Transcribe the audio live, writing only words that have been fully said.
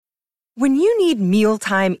When you need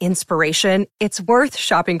mealtime inspiration, it's worth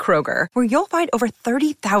shopping Kroger, where you'll find over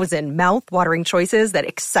 30,000 mouth-watering choices that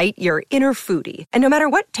excite your inner foodie. And no matter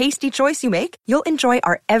what tasty choice you make, you'll enjoy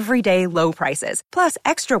our everyday low prices, plus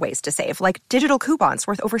extra ways to save, like digital coupons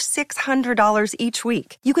worth over $600 each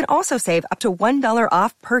week. You can also save up to $1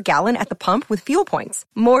 off per gallon at the pump with fuel points.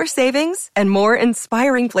 More savings and more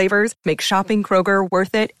inspiring flavors make shopping Kroger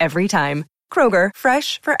worth it every time. Kroger,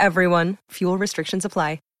 fresh for everyone. Fuel restrictions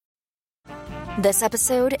apply. This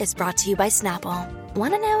episode is brought to you by Snapple.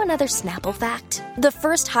 Want to know another Snapple fact? The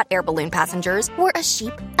first hot air balloon passengers were a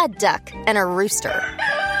sheep, a duck, and a rooster.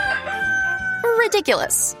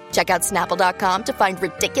 Ridiculous. Check out Snapple.com to find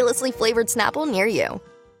ridiculously flavored Snapple near you.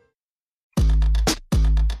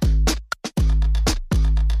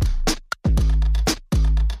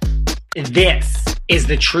 This is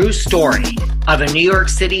the true story of a New York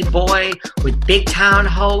City boy with big town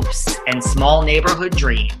hopes and small neighborhood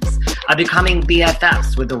dreams of becoming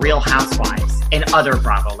BFFs with the Real Housewives and other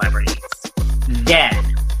Bravo celebrities. Then,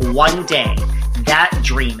 one day, that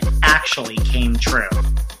dream actually came true.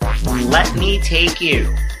 Let me take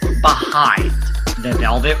you behind the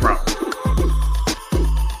velvet rope.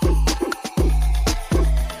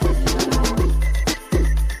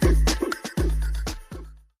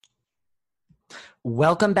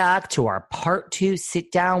 Welcome back to our part 2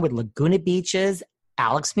 sit down with Laguna Beach's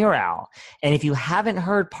Alex Murrel. And if you haven't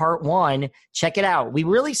heard part 1, check it out. We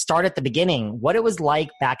really start at the beginning, what it was like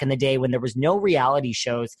back in the day when there was no reality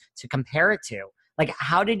shows to compare it to. Like,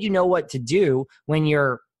 how did you know what to do when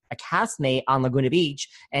you're a castmate on Laguna Beach?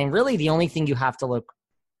 And really the only thing you have to look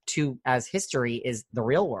to as history is the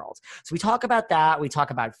real world. So we talk about that. We talk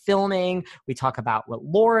about filming. We talk about what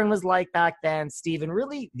Lauren was like back then, Steve, and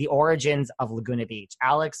really the origins of Laguna Beach.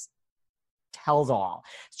 Alex tells all.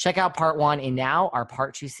 Check out part 1 and now our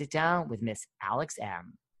part 2 sit down with Miss Alex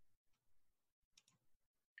M.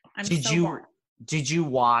 Did you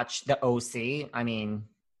watch the OC? I mean,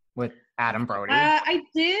 with Adam Brody? I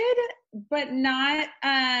did, but not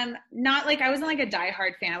like, I wasn't like a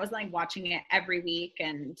diehard fan. I wasn't like watching it every week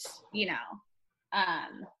and,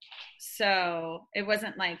 so it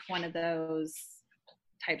wasn't like one of those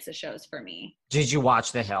types of shows for me. Did you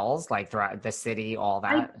watch The Hills, like throughout the city, all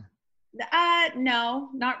that? No,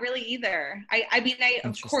 not really either. I mean,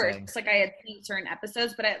 of course, like I had seen certain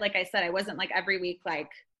episodes, but like I said, I wasn't like every week,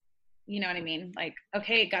 like, you know what I mean? Like,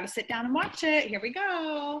 okay, got to sit down and watch it. Here we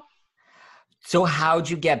go. So how'd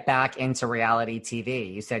you get back into reality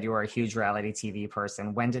TV? You said you were a huge reality TV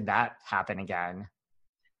person. When did that happen again?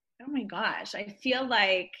 Oh my gosh. I feel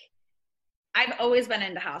like I've always been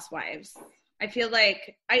into Housewives. I feel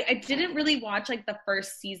like I didn't really watch like the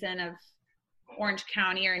first season of Orange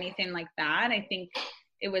County or anything like that. I think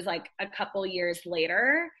it was like a couple years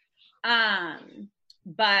later.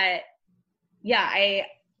 But yeah,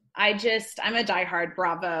 I'm a diehard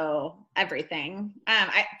Bravo everything.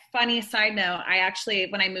 Funny side note, I actually,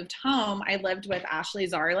 when I moved home, I lived with Ashley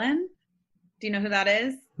Zarlin. Do you know who that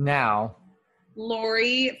is? No.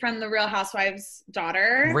 Lori from the Real Housewives'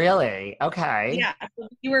 daughter. Really? Okay. Yeah.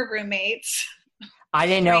 We were roommates. I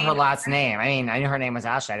didn't know her last name. I mean, I knew her name was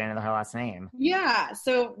Ashley. I didn't know her last name. Yeah.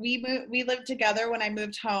 So we lived together when I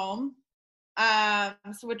moved home.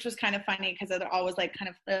 So which was kind of funny because they're always like kind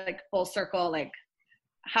of like full circle, like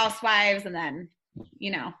Housewives, and then,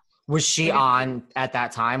 Was she on at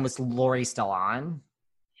that time? Was Lori still on?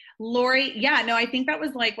 Lori, yeah, no, I think that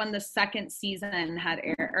was like when the second season had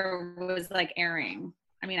was like airing.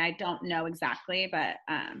 I mean, I don't know exactly, but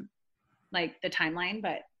like the timeline,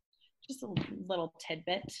 but just a little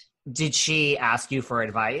tidbit. Did she ask you for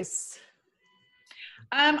advice?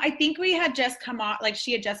 I think we had just come off, like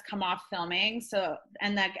she had just come off filming. So,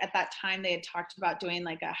 and that at that time they had talked about doing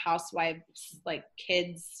like a Housewives, like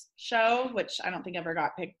kids show, which I don't think ever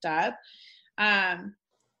got picked up.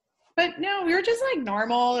 But no, we were just like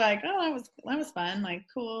normal, like, oh, that was fun. Like,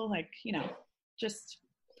 cool. Like, just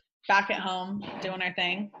back at home doing our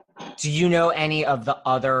thing. Do you know any of the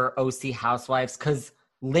other OC housewives? Cause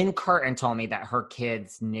Lynn Curtin told me that her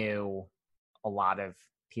kids knew a lot of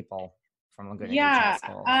people from Laguna Beach High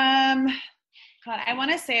School. God, I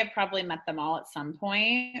want to say I've probably met them all at some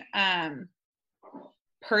point.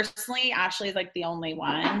 Personally, Ashley's like the only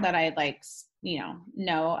one that I like,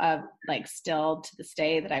 know of, like still to this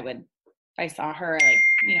day that I would, if I saw her, like,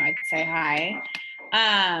 I'd say hi.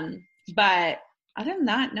 But other than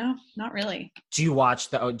that, no, not really. Do you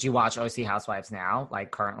watch OC Housewives now,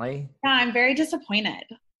 like currently? Yeah, I'm very disappointed.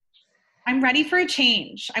 I'm ready for a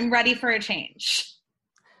change.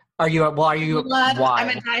 Are you? Why? I'm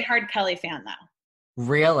a diehard Kelly fan, though.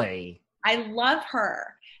 Really? I love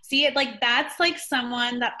her. see it, like, that's like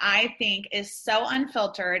someone that I think is so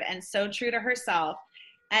unfiltered and so true to herself,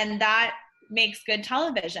 and that makes good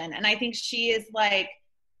television. And I think she is like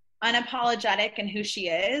unapologetic in who she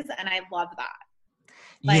is, and I love that.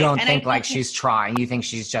 You don't think like she's trying, you think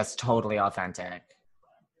she's just totally authentic?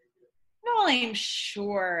 No, I'm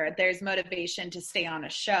sure there's motivation to stay on a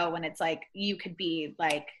show when it's like you could be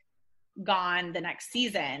like gone the next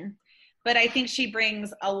season, but I think she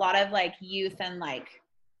brings a lot of like youth and like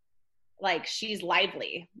she's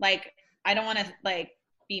lively. Like, I don't want to like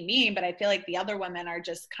be mean, but I feel like the other women are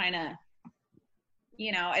just kind of,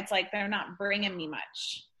 you know, it's like they're not bringing me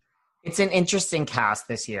much. It's an interesting cast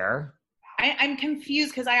this year. I'm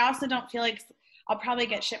confused because I also don't feel like, I'll probably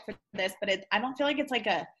get shit for this, but I don't feel like it's like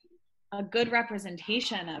a good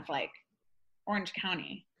representation of like Orange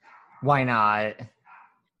County. Why not?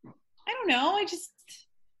 I don't know.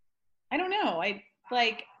 I don't know. I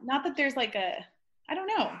like, not that there's like I don't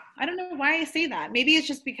know. I don't know why I say that. Maybe it's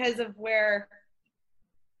just because of where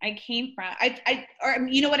I came from. Or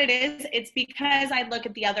you know what it is? It's because I look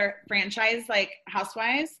at the other franchise, like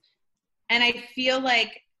Housewives, and I feel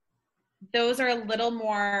like those are a little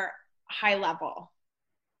more high level.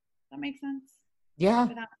 Does that make sense? Yeah.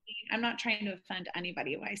 I'm not trying to offend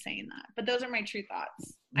anybody by saying that, but those are my true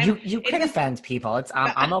thoughts. You can offend people.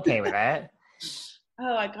 I'm okay with it.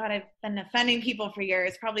 Oh my God, I've been offending people for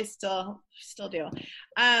years. Probably still do.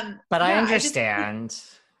 But I understand.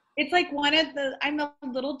 It's like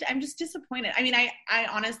I'm just disappointed. I mean, I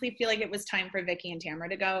honestly feel like it was time for Vicky and Tamara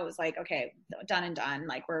to go. It was like, okay, done and done.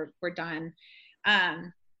 Like we're done.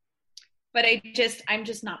 But I'm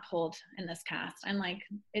just not pulled in this cast. I'm like,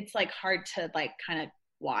 it's like hard to like kind of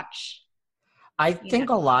watch. I think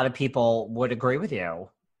a lot of people would agree with you.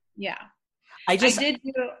 Yeah. I did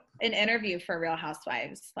do an interview for Real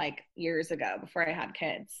Housewives like years ago before I had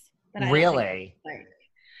kids. Really?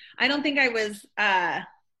 I don't think I was,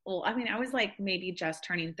 well, I mean, I was like maybe just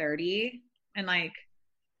turning 30, and like,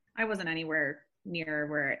 I wasn't anywhere near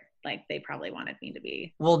where like they probably wanted me to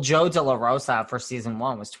be. Well, Joe De La Rosa for season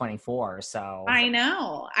 1 was 24, so. I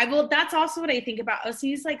know. That's also what I think about. Oh, so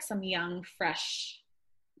he's like some young, fresh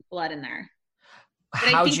blood in there.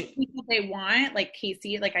 But I think people they want, like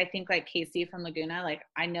Casey, like I think like Casey from Laguna, like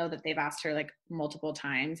I know that they've asked her like multiple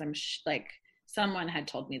times. I'm like someone had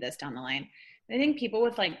told me this down the line. I think people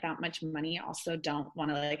with like that much money also don't want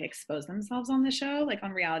to like expose themselves on the show, like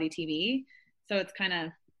on reality TV. So it's kind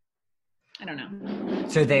of, I don't know.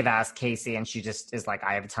 So they've asked Casey and she just is like,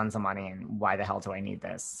 I have tons of money and why the hell do I need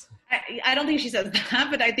this? I don't think she says that,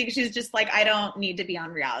 but I think she's just like, I don't need to be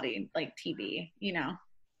on reality, like TV, you know?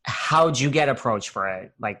 How'd you get approached for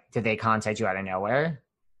it? Like, did they contact you out of nowhere?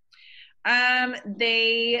 Yeah,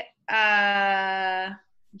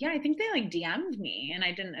 I think they like DM'd me and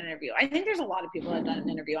I did an interview. I think there's a lot of people that have done an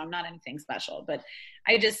interview. I'm not anything special, but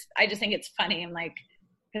I just think it's funny. I'm like,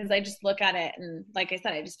 because I just look at it and like I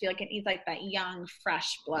said, I just feel like it needs like that young,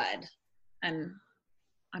 fresh blood. And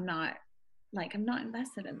I'm not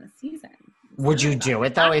invested in this season. Would you do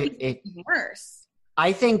it though? It's worse.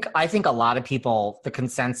 I think a lot of people, the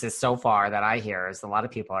consensus so far that I hear is a lot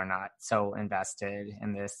of people are not so invested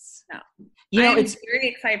in this. No. You know, it's very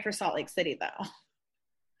excited for Salt Lake City though.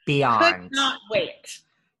 Beyond. Could not wait.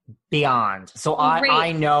 Beyond. So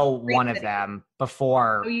I know one of them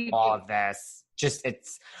before all do. of this.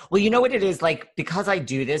 Well, you know what it is? Like, because I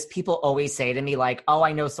do this, people always say to me like, oh,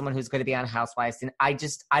 I know someone who's going to be on Housewives. And I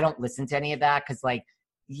don't listen to any of that because like,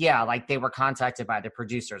 yeah, like they were contacted by the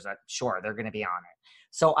producers. Sure, they're going to be on it.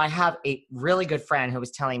 So I have a really good friend who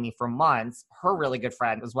was telling me for months, her really good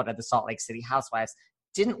friend was one of the Salt Lake City Housewives,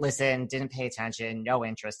 didn't listen, didn't pay attention, no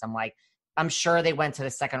interest. I'm like, I'm sure they went to the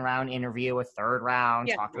second round interview, a third round.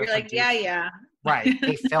 Yeah, talked to you're like, yeah. Right.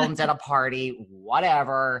 They filmed at a party,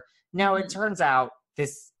 whatever. No, it turns out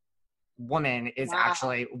this woman is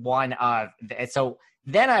actually one of so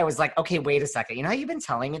then I was like, okay, wait a second. You know how you've been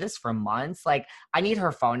telling me this for months? Like, I need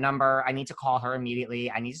her phone number. I need to call her immediately.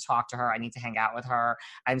 I need to talk to her. I need to hang out with her.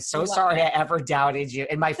 I'm so sorry I ever doubted you.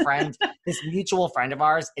 And my friend, this mutual friend of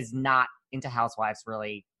ours is not into Housewives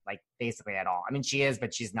really, like, basically at all. I mean, she is,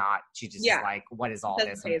 but she's not. She just is like, what is all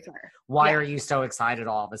this? Why are you so excited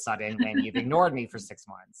all of a sudden when you've ignored me for 6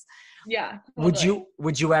 months? Yeah. Totally.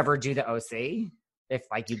 Would you ever do the OC if,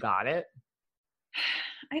 like, you got it?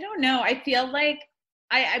 I don't know. I feel like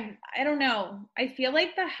I don't know. I feel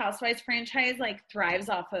like the Housewives franchise like thrives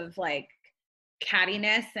off of like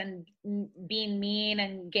cattiness and being mean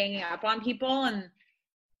and ganging up on people. And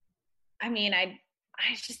I mean, I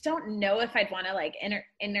just don't know if I'd want to like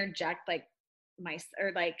interject like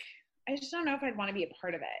I just don't know if I'd want to be a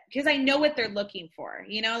part of it because I know what they're looking for.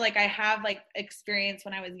 You know, like I have like experience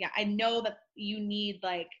when I was young. I know that you need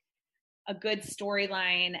like a good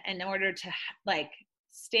storyline in order to like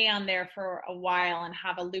stay on there for a while and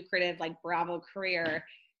have a lucrative like Bravo career.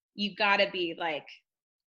 You got to be like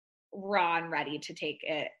raw and ready to take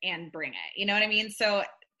it and bring it. You know what I mean? So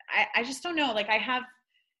I just don't know. Like I have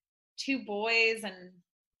 2 boys and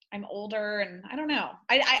I'm older and I don't know.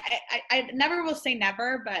 I never will say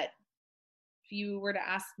never, but if you were to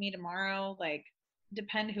ask me tomorrow, like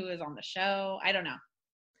depend who is on the show. I don't know.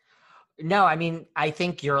 No, I mean, I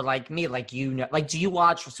think you're like me, like, you know, like, do you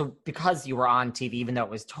watch, so because you were on TV, even though it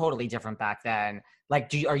was totally different back then,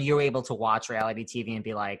 like, are you able to watch reality TV and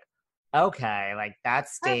be like, okay, like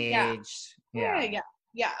that's staged? Yeah.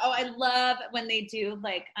 Oh, I love when they do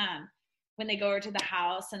like, when they go over to the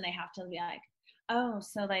house and they have to be like, oh,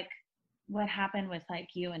 so like what happened with like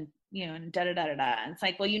you and, you know, and da-da-da-da-da. And it's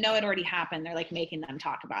like, well, you know, it already happened. They're like making them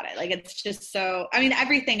talk about it. Like, it's just so, I mean,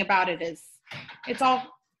 everything about it is,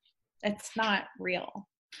 it's not real.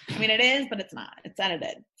 I mean, it is, but it's not. It's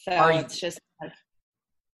edited. So it's just.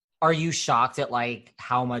 Are you shocked at like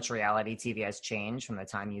how much reality TV has changed from the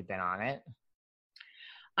time you've been on it?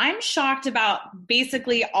 I'm shocked about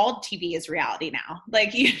basically all TV is reality now.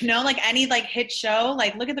 Like, you know, like any like hit show,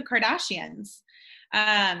 like look at the Kardashians.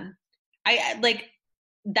 I like,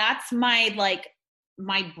 that's my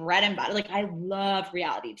bread and butter. Like I love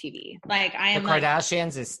reality TV. Like I am. The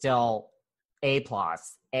Kardashians is still A+.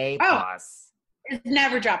 It's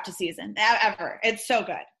never dropped a season ever. It's so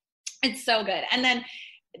good. It's so good. And then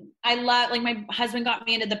I love, like my husband got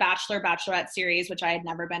me into the Bachelorette series, which I had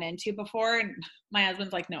never been into before. And my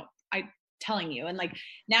husband's like, no, I'm telling you. And like,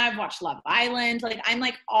 now I've watched Love Island. Like I'm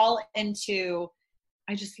like all into,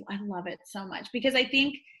 I love it so much because I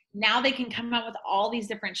think now they can come out with all these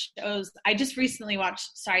different shows. I just recently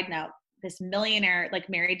watched, side note, this Millionaire, like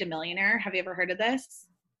Married to Millionaire. Have you ever heard of this?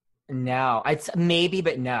 No, it's maybe,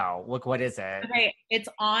 but no. Look, what is it? Okay, it's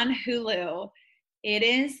on Hulu. It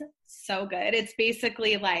is so good. It's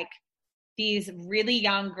basically like these really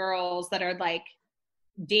young girls that are like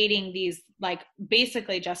dating these, like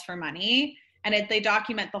basically just for money. And they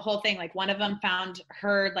document the whole thing. Like one of them found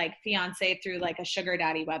her like fiance through like a sugar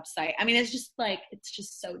daddy website. I mean, it's just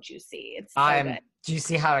so juicy. It's so good. Do you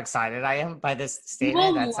see how excited I am by this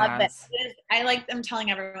statement? People love it. I'm telling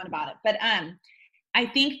everyone about it. But I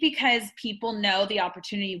think because people know the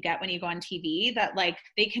opportunity you get when you go on TV that like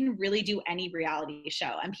they can really do any reality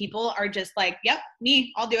show and people are just like, yep,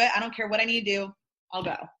 me, I'll do it. I don't care what I need to do. I'll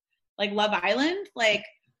go. Like Love Island, like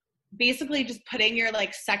basically just putting your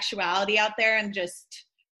like sexuality out there and just,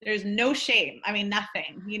 there's no shame. I mean,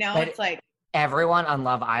 nothing, you know, but it's like. Everyone on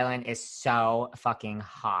Love Island is so fucking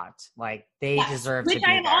hot. Like they deserve to be there. Which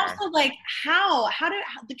I am also like, how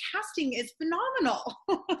the casting is phenomenal.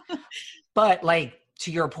 But like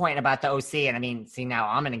to your point about the OC, and I mean, see now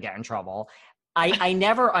I'm going to get in trouble. I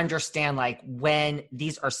never understand like when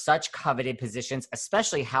these are such coveted positions,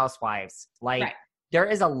 especially housewives, like there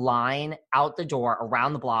is a line out the door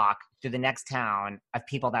around the block to the next town of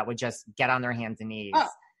people that would just get on their hands and knees.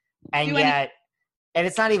 And yet, and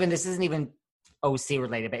it's not even, this isn't even OC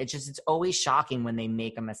related, but it's always shocking when they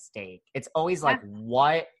make a mistake. It's always like,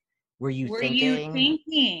 what were you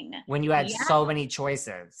thinking when you had so many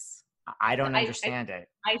choices? I don't understand it.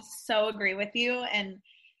 I so agree with you. And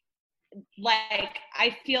like,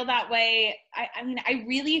 I feel that way. I mean, I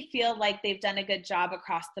really feel like they've done a good job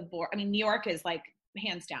across the board. I mean, New York is like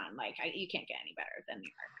hands down, like you can't get any better than New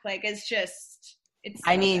York. Like, it's just, it's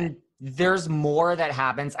so good. There's more that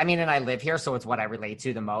happens. I mean, and I live here, so it's what I relate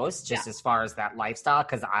to the most, just as far as that lifestyle,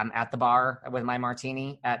 because I'm at the bar with my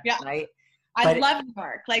martini at night. I love New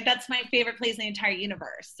York. Like, that's my favorite place in the entire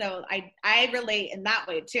universe. So I relate in that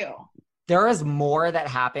way, too. There is more that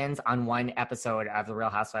happens on one episode of The Real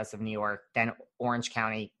Housewives of New York than Orange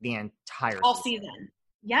County the entire all season.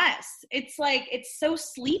 Yes. It's like, it's so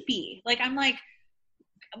sleepy. Like, I'm like,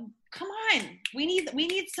 come on. We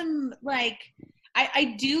need some, like,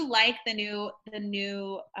 I do like the new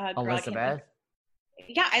girl. Elizabeth.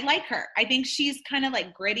 Yeah, I like her. I think she's kind of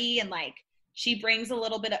like gritty and like she brings a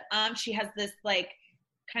little bit of she has this like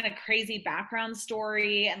kind of crazy background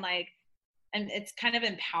story and like, and it's kind of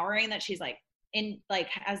empowering that she's like in like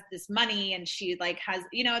has this money and she like has,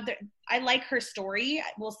 you know, I like her story.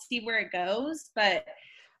 We'll see where it goes, but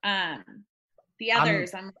the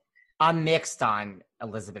others I'm mixed on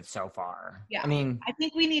Elizabeth so far. Yeah. I mean, I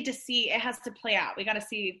think we need to see, it has to play out. We got to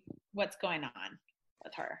see what's going on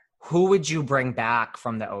with her. Who would you bring back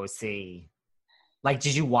from the OC? Like,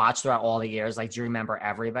 did you watch throughout all the years? Like, do you remember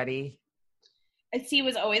everybody? OC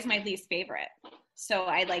was always my least favorite. So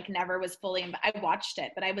I like never was fully, I watched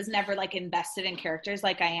it, but I was never like invested in characters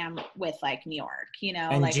like I am with like New York, you know?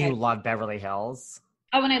 And like do you love Beverly Hills?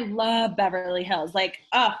 Oh, and I love Beverly Hills. Like,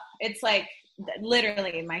 oh, it's like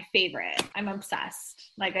literally my favorite. I'm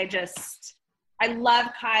obsessed. Like I love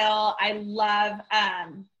Kyle. I love,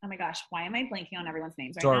 oh my gosh, why am I blanking on everyone's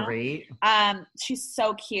names right Dorit. now? She's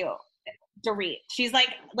so cute. Dorit. She's like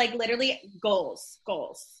literally goals.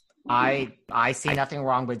 I see nothing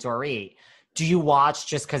wrong with Dorit. Do you watch,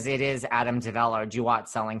 just because it is Adam DeVello, do you watch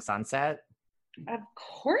Selling Sunset? Of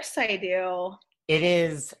course I do. It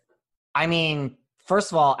is, I mean,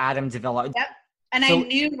 first of all, Adam DeVello. Yep. And I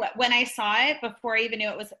knew when I saw it, before I even knew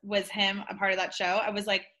it was him, a part of that show, I was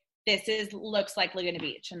like, looks like Laguna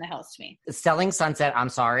Beach in the hills to me. Selling Sunset, I'm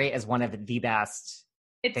sorry, is one of the best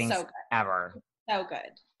things so good. Ever. So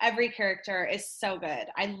good. Every character is so good.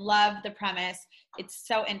 I love the premise. It's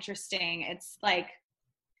so interesting. It's like,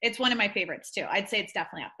 it's one of my favorites too. I'd say it's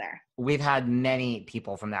definitely up there. We've had many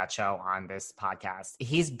people from that show on this podcast.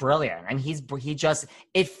 He's brilliant. And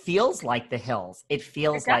it feels like the hills. It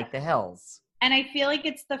feels like the hills. And I feel like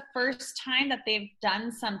it's the first time that they've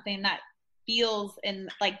done something that feels in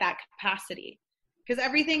like that capacity. Because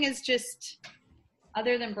everything is just,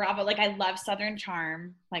 other than Bravo, like I love Southern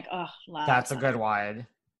Charm. Like, oh, love. That's Southern. a good one.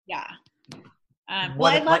 Yeah. I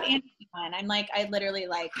love Andy Cohen. I'm like, I literally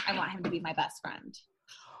like, I want him to be my best friend.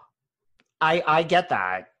 I get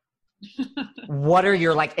that. What are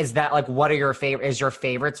your what are your favorite? Is your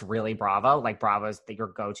favorites really Bravo? Like Bravo's your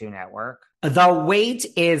go-to network? The wait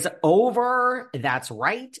is over. That's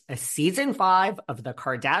right. Season 5 of The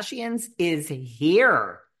Kardashians is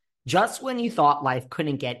here. Just when you thought life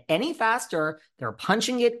couldn't get any faster, they're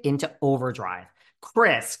punching it into overdrive.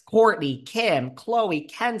 Kris, Kourtney, Kim, Khloe,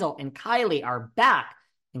 Kendall, and Kylie are back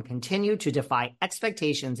and continue to defy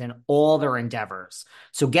expectations in all their endeavors.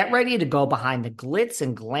 So get ready to go behind the glitz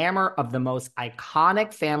and glamour of the most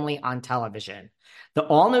iconic family on television. The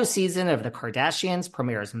all-new season of The Kardashians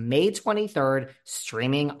premieres May 23rd,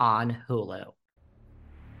 streaming on Hulu.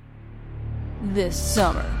 This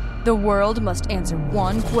summer, the world must answer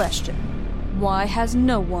one question. Why has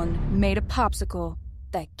no one made a popsicle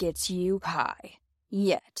that gets you high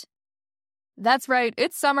yet? That's right,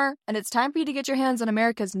 it's summer, and it's time for you to get your hands on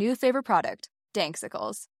America's new favorite product,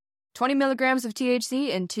 Danksicles. 20 milligrams of THC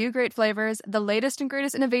in 2 great flavors, the latest and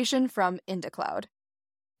greatest innovation from IndaCloud.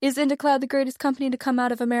 Is IndaCloud the greatest company to come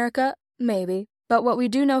out of America? Maybe. But what we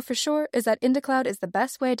do know for sure is that IndaCloud is the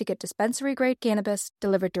best way to get dispensary-grade cannabis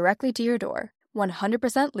delivered directly to your door,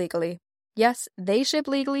 100% legally. Yes, they ship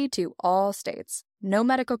legally to all states. No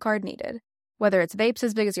medical card needed. Whether it's vapes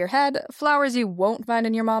as big as your head, flowers you won't find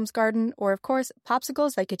in your mom's garden, or of course,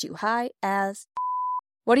 popsicles that get you high as...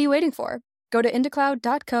 What are you waiting for? Go to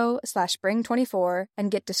indacloud.co/spring24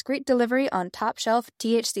 and get discreet delivery on top-shelf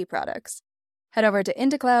THC products. Head over to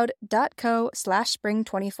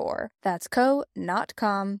indacloud.co/spring24. That's co, not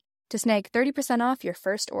com, to snag 30% off your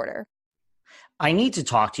first order. I need to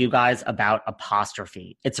talk to you guys about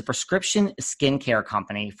Apostrophe. It's a prescription skincare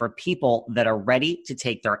company for people that are ready to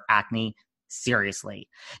take their acne seriously.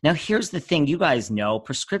 Now, here's the thing. You guys know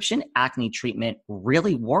prescription acne treatment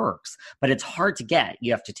really works, but it's hard to get.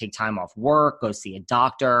 You have to take time off work, go see a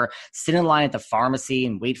doctor, sit in line at the pharmacy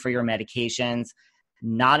and wait for your medications.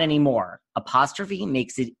 Not anymore. Apostrophe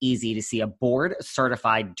makes it easy to see a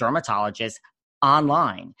board-certified dermatologist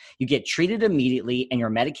online. You get treated immediately and your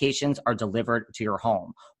medications are delivered to your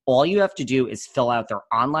home. All you have to do is fill out their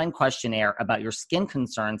online questionnaire about your skin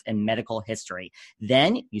concerns and medical history.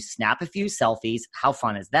 Then you snap a few selfies. How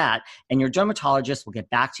fun is that? And your dermatologist will get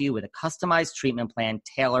back to you with a customized treatment plan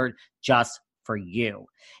tailored just for you.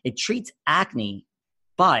 It treats acne,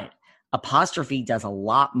 but Apostrophe does a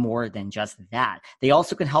lot more than just that. They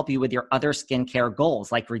also can help you with your other skincare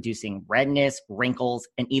goals, like reducing redness, wrinkles,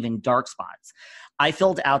 and even dark spots. I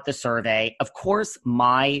filled out the survey. Of course,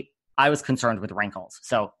 I was concerned with wrinkles,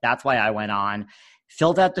 so that's why I went on,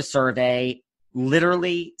 filled out the survey.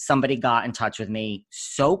 Literally, somebody got in touch with me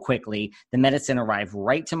so quickly. The medicine arrived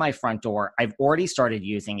right to my front door. I've already started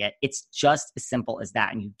using it. It's just as simple as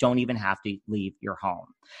that, and you don't even have to leave your home.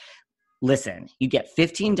 Listen, you get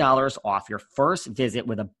 $15 off your first visit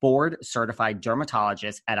with a board-certified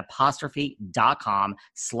dermatologist at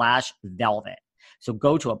apostrophe.com/velvet. So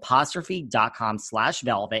go to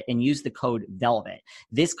apostrophe.com/velvet and use the code VELVET.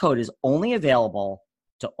 This code is only available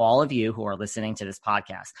to all of you who are listening to this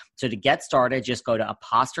podcast. So to get started, just go to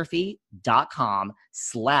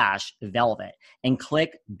apostrophe.com/velvet and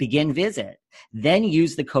click begin visit. Then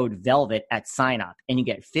use the code VELVET at sign up and you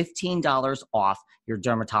get $15 off your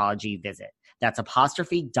dermatology visit. That's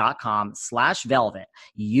apostrophe.com/velvet.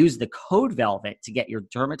 Use the code velvet to get your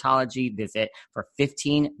dermatology visit for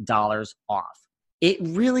 $15 off. It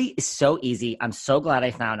really is so easy. I'm so glad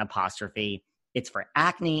I found Apostrophe. It's for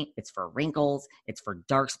acne, it's for wrinkles, it's for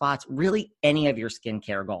dark spots, really any of your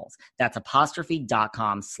skincare goals. That's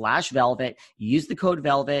apostrophe.com/velvet. Use the code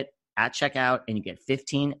velvet at checkout and you get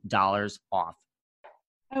 $15 off.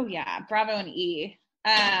 Oh yeah, Bravo and E.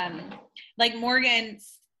 Like Morgan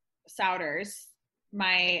Souders,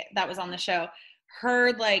 that was on the show.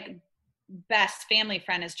 Her like best family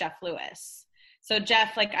friend is Jeff Lewis. So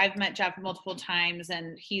Jeff, like I've met Jeff multiple times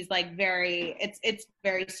and he's like it's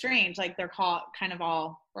very strange. Like we're all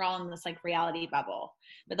in this like reality bubble.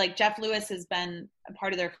 But like Jeff Lewis has been a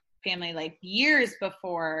part of their family like years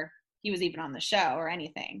before he was even on the show or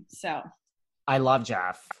anything. So I love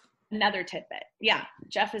Jeff. Another tidbit. Yeah.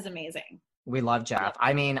 Jeff is amazing. We love Jeff.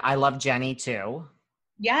 I mean, I love Jenny too.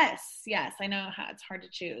 Yes. I know how it's hard to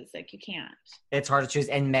choose. Like you can't. It's hard to choose.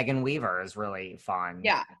 And Megan Weaver is really fun.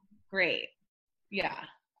 Yeah. Great. Yeah.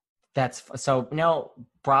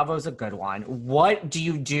 Bravo's a good one. What do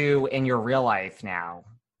you do in your real life now?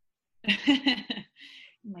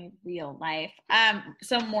 My real life.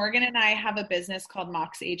 So Morgan and I have a business called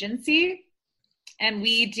Mox Agency. And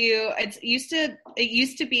we do, it's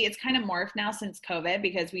kind of morphed now since COVID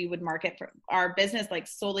because we would market for our business, like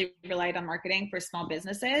solely relied on marketing for small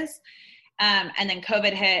businesses. And then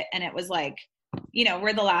COVID hit and it was like,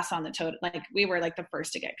 we're the last on the totem. Like we were like the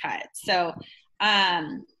first to get cut. So,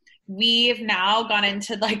 we've now gone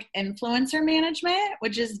into like influencer management,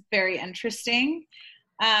 which is very interesting.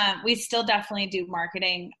 We still definitely do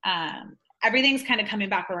marketing. Everything's kind of coming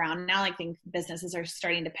back around now. Like think businesses are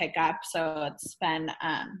starting to pick up. So it's been,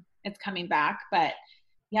 it's coming back, but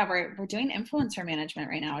yeah, we're doing influencer management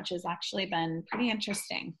right now, which has actually been pretty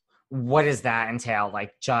interesting. What does that entail?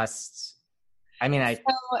 Like so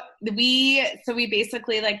we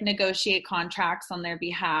basically like negotiate contracts on their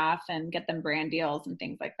behalf and get them brand deals and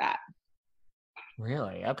things like that.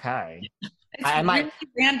 Really? Okay. I might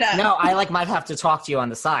have to talk to you on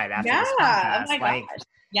the side after this podcast. Oh my gosh.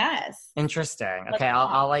 Yes. Interesting. Okay.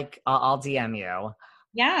 I'll DM you.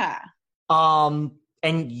 Yeah.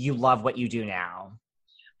 And you love what you do now.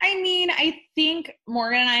 I mean, I think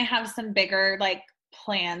Morgan and I have some bigger like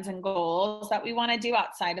plans and goals that we want to do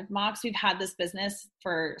outside of Mox. We've had this business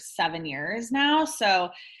for 7 years now.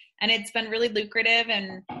 And it's been really lucrative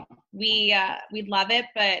and we love it,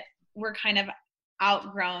 but we're kind of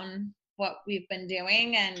outgrown what we've been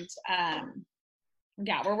doing. And,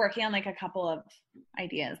 we're working on like a couple of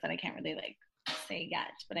ideas that I can't really like say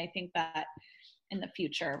yet, but I think that in the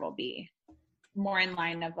future will be more in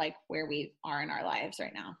line of like where we are in our lives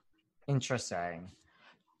right now. Interesting.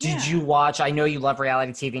 Did you watch, I know you love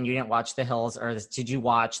reality TV and you didn't watch The Hills, or did you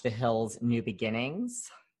watch The Hills New Beginnings?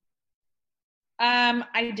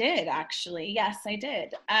 I did actually. Yes, I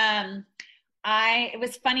did. It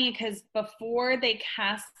was funny because before they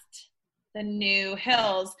cast the new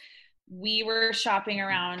Hills, we were shopping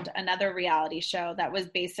around another reality show that was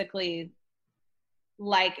basically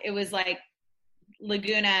like, it was like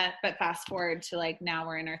Laguna, but fast forward to like now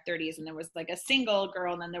we're in our 30s and there was like a single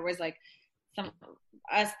girl and then there was like there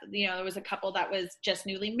was a couple that was just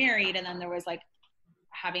newly married and then there was like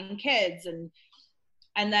having kids and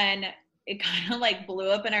then it kind of like blew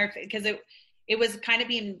up in our, because it was kind of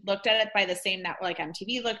being looked at it by the same network, like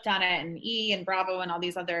MTV looked at it and E and Bravo and all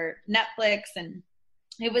these other Netflix. And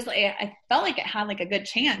it was like, I felt like it had like a good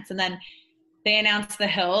chance. And then they announced The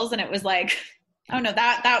Hills and it was like, oh no,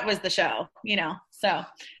 that was the show, So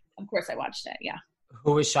of course I watched it. Yeah.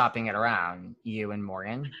 Who was shopping it around? You and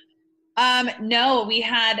Morgan? No, we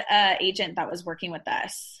had an agent that was working with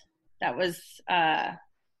us that was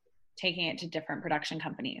taking it to different production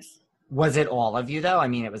companies. Was it all of you though? I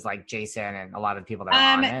mean, it was like Jason and a lot of the people that were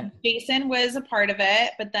on it. Jason was a part of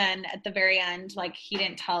it, but then at the very end, like he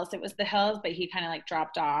didn't tell us it was The Hills, but he kind of like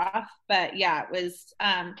dropped off. But yeah, it was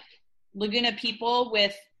Laguna people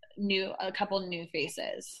with a couple new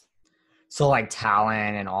faces. So like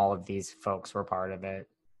Talon and all of these folks were part of it.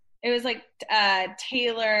 It was like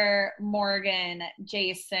Taylor, Morgan,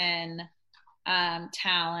 Jason,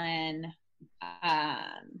 Talon.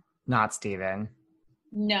 Not Steven.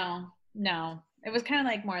 No. It was kind of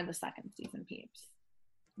like more of the second season peeps.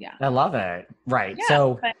 Yeah. I love it. Right. Yeah,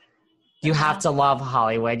 so you have to love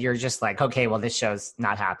Hollywood. You're just like, okay, well, this show's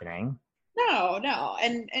not happening. No.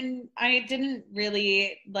 And I didn't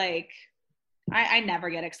really like, I never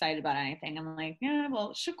get excited about anything. I'm like, yeah,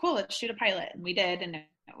 well, cool. Let's shoot a pilot. And we did. And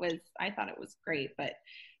I thought it was great, but,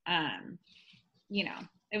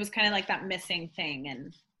 it was kind of like that missing thing.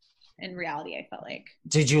 And in reality, I felt like.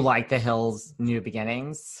 Did you like The Hills New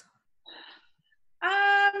Beginnings?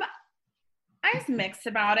 I was mixed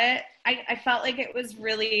about it. I felt like it was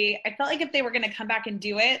really, I felt like if they were going to come back and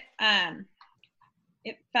do it,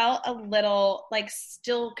 it felt a little like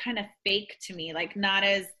still kind of fake to me. Like not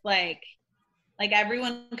as like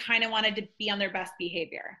everyone kind of wanted to be on their best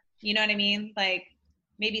behavior. You know what I mean? Like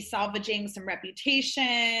maybe salvaging some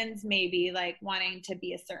reputations, maybe like wanting to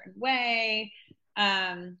be a certain way.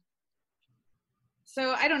 So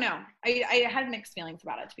I don't know. I had mixed feelings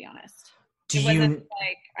about it, to be honest.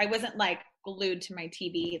 I wasn't like glued to my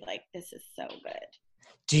TV like, this is so good.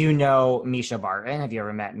 Do you know Misha Barton? Have you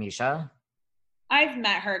ever met Misha? I've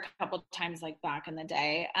met her a couple times like back in the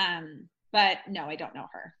day. But no, I don't know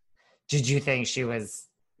her. Did you think she was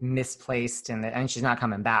misplaced and she's not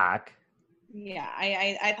coming back? Yeah,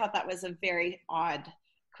 I thought that was a very odd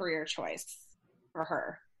career choice for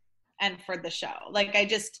her and for the show. Like I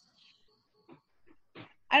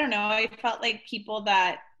don't know. I felt like people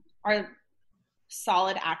that are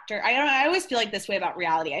solid actor. I don't know. I always feel like this way about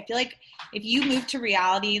reality. I feel like if you move to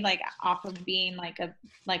reality, like off of being like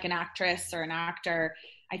an actress or an actor,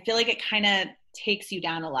 I feel like it kind of takes you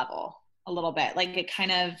down a level a little bit. Like it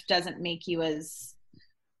kind of doesn't make you as,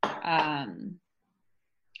 I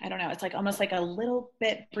don't know. It's like almost like a little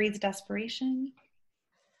bit breeds desperation.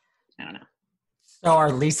 I don't know. So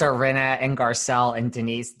are Lisa Rinna and Garcelle and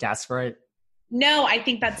Denise desperate? No, I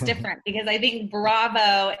think that's different because I think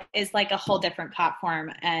Bravo is like a whole different platform.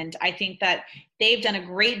 And I think that they've done a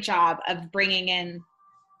great job of bringing in,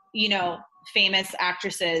 you know, famous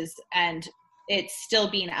actresses and it's still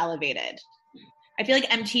being elevated. I feel like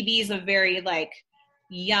MTV is a very like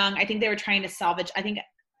young, I think they were trying to salvage, I think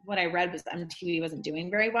what I read was MTV wasn't doing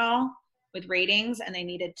very well with ratings and they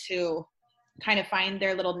needed to kind of find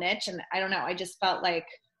their little niche. And I don't know, I just felt like,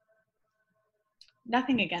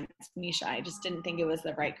 nothing against Misha. I just didn't think it was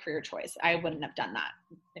the right career choice. I wouldn't have done that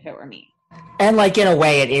if it were me. And like in a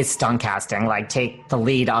way, it is stunt casting. Like take the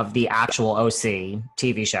lead of the actual OC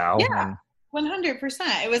TV show. Yeah,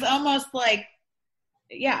 100%. It was almost like,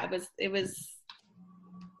 yeah, it was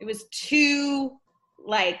too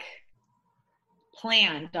like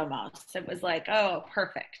planned almost. It was like, oh,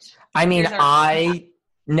 perfect. I mean, I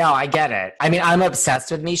get it. I mean, I'm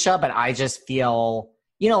obsessed with Misha, but I just feel,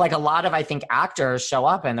 you know, like a lot of, I think, actors show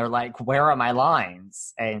up and they're like, where are my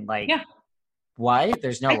lines? And like, yeah. What?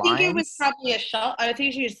 There's no lines? I think it was probably I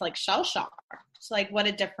think she was like shell shock. It's like, what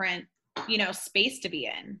a different, you know, space to be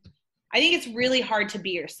in. I think it's really hard to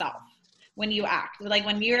be yourself when you act. Like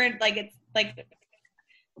when you're like, it's like,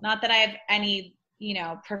 not that I have any, you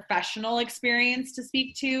know, professional experience to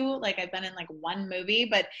speak to. Like I've been in like one movie,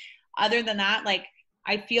 but other than that, like,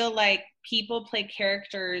 I feel like people play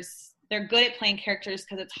characters, they're good at playing characters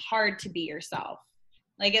because it's hard to be yourself.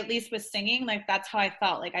 Like at least with singing, like that's how I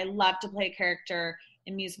felt. Like I love to play a character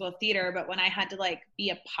in musical theater, but when I had to like be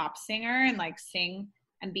a pop singer and like sing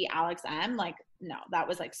and be Alex M, like no, that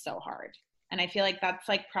was like so hard. And I feel like that's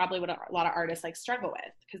like probably what a lot of artists like struggle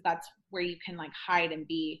with because that's where you can like hide and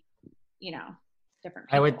be, you know, different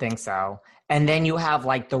people. I would think so. And then you have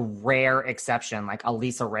like the rare exception, like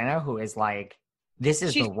Lisa Rinna, who is like,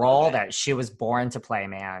 she's the role that she was born to play,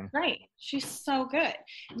 man. Right. She's so good.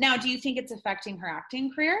 Now, do you think it's affecting her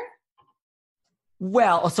acting career?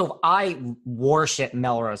 Well, so I worship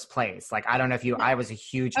Melrose Place. Like, I don't know if I was a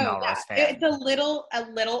huge Melrose fan. It's a little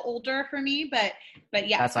older for me, but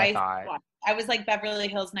yeah. That's what I thought. I was like Beverly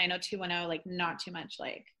Hills 90210, like not too much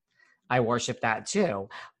like. I worship that too.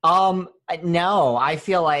 No, I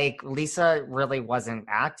feel like Lisa really wasn't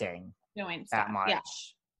acting that much. Yeah.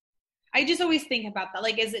 I just always think about that.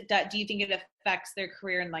 Like, do you think it affects their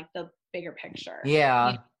career in like the bigger picture? Yeah.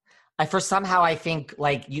 You know? I think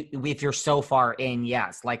like if you're so far in,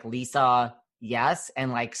 yes, like Lisa, yes.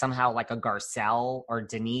 And like somehow like a Garcelle or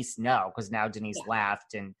Denise, no, because now Denise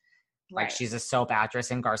left and like she's a soap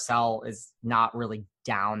actress and Garcelle is not really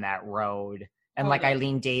down that road. And like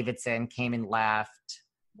Eileen Davidson came and left.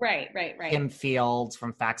 Right. Kim Fields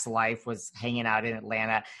from Facts of Life was hanging out in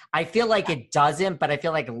Atlanta. I feel like it doesn't, but I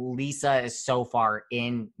feel like Lisa is so far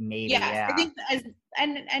in maybe. Yeah. I think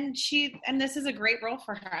and this is a great role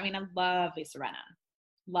for her. I mean, I love Lisa Rinna.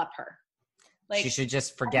 Love her. Like she should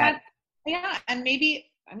just forget. And maybe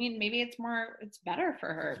it's better for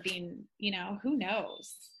her being, you know, who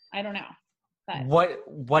knows? I don't know. But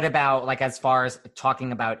what about like as far as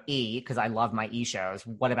talking about E, because I love my E shows,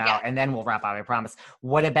 what about and then we'll wrap up, I promise.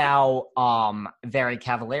 What about Very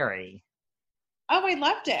Cavallari? Oh, I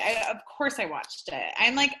loved it. Of course I watched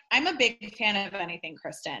it. I'm a big fan of anything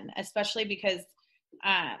Kristen, especially because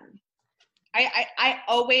I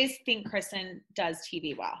always think Kristen does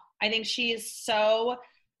TV well. I think she is so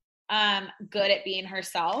good at being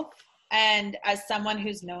herself. And as someone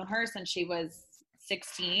who's known her since she was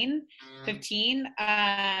 16, 15,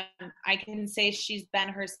 I can say she's been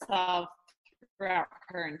herself throughout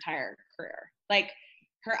her entire career, like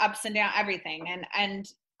her ups and downs, everything. And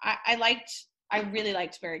I really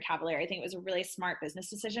liked Barry Cavallari. I think it was a really smart business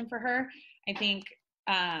decision for her. I think,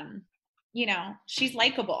 you know, she's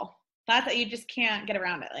likable. That you just can't get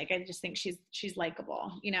around it. Like, I just think she's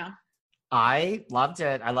likable, you know? I loved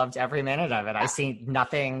it. I loved every minute of it. Yeah. I see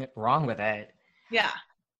nothing wrong with it. Yeah.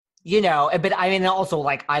 You know, but I mean, also,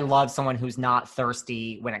 like, I love someone who's not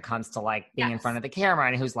thirsty when it comes to, like, being in front of the camera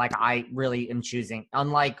and who's like, I really am choosing,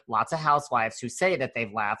 unlike lots of housewives who say that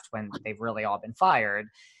they've left when they've really all been fired.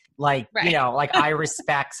 Like, you know, like, I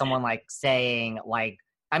respect someone, like, saying, like,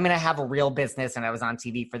 I'm going to have a real business and I was on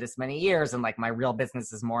TV for this many years and, like, my real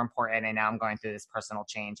business is more important and now I'm going through this personal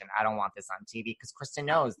change and I don't want this on TV, because Kristen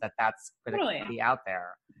knows that that's going to be out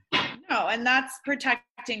there. No, and that's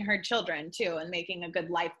protecting her children too and making a good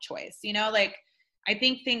life choice. You know, like, I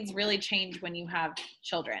think things really change when you have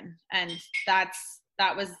children, and that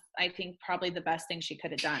was, I think, probably the best thing she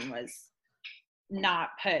could have done was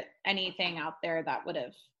not put anything out there that would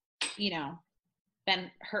have, you know, been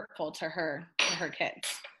hurtful to her kids.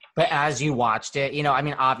 But as you watched it, you know, I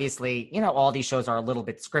mean, obviously, you know, all these shows are a little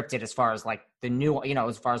bit scripted as far as, like, the new, you know,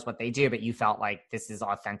 as far as what they do, but you felt like this is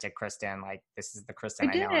authentic Kristen, like, this is the Kristen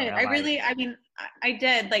I know. I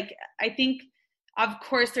did. Like, I think, of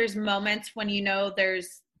course, there's moments when, you know,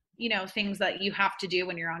 there's, you know, things that you have to do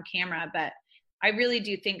when you're on camera, but I really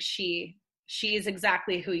do think she is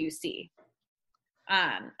exactly who you see.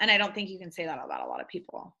 And I don't think you can say that about a lot of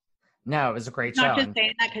people. No, it was a great show. Not just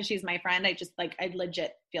saying that because she's my friend. I just, like, I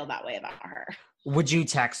legit feel that way about her. Would you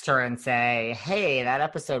text her and say, hey, that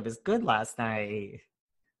episode was good last night?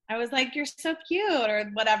 I was like, you're so cute, or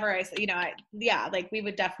whatever. I said, you know, like, we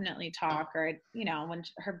would definitely talk, or, you know, when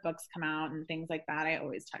her books come out and things like that, I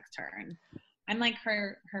always text her. And I'm like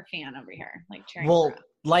her fan over here, like, cheering her up.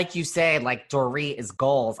 Like you say, like, Dorit is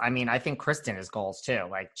goals. I mean, I think Kristen is goals too.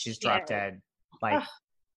 Like, she's drop dead. Like,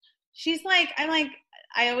 she's like,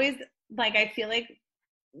 I always, like, I feel like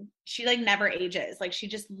she, like, never ages. Like,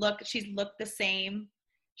 she's looked the same.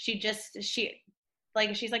 She's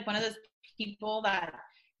like one of those people that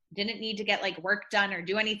didn't need to get, like, work done or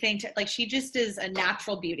do anything to, like, she just is a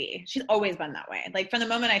natural beauty. She's always been that way. Like, from the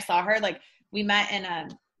moment I saw her, like, we met in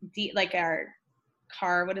like, our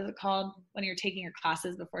car, what is it called when you're taking your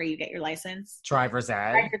classes before you get your license? Driver's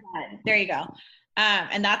ed. There you go.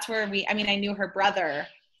 And that's where I knew her brother,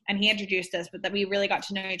 and he introduced us, but that we really got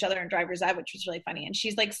to know each other in driver's ed, which was really funny. And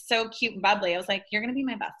she's, like, so cute and bubbly. I was like, you're going to be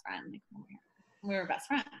my best friend. Like, we were best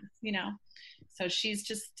friends, you know? So she's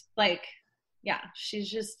just, like, yeah, she's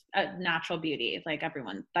just a natural beauty. Like,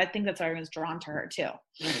 everyone, I think that's why everyone's drawn to her too.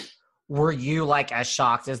 Were you, like, as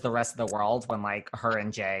shocked as the rest of the world when, like, her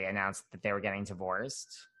and Jay announced that they were getting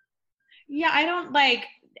divorced? Yeah, I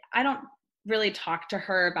don't really talk to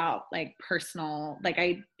her about, like, personal, like,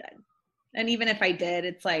 and even if I did,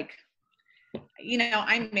 it's like, you know,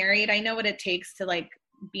 I'm married. I know what it takes to, like,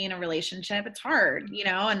 be in a relationship. It's hard, you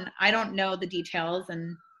know, and I don't know the details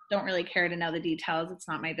and don't really care to know the details. It's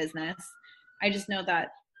not my business. I just know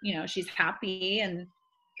that, you know, she's happy and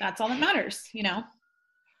that's all that matters, you know?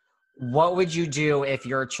 What would you do if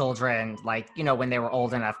your children, like, you know, when they were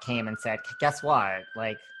old enough came and said, guess what?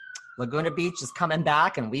 Like, Laguna Beach is coming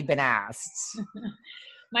back and we've been asked.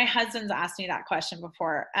 My husband's asked me that question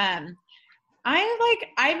before.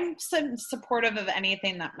 I'm supportive of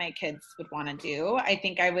anything that my kids would want to do. I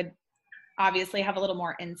think I would obviously have a little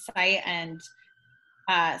more insight and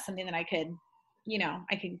something that I could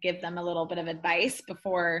give them a little bit of advice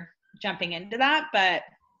before jumping into that. But,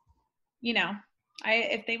 you know,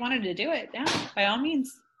 if they wanted to do it, yeah, by all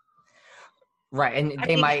means. Right. And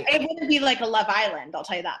it wouldn't be like a Love Island. I'll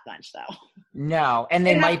tell you that much though. No. And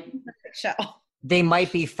they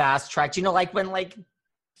might be fast tracked, you know, like when, like,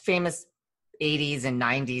 famous 80s and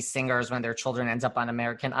 90s singers, when their children ends up on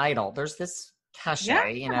American Idol, there's this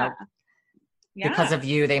cachet, you know, because of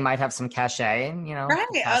you, they might have some cachet, and, you know, right.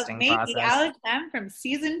 Casting Maybe process. Alex M from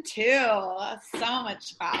season 2. So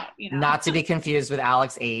much about, you know, not to be confused with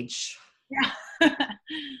Alex H. Yeah.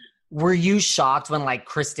 Were you shocked when, like,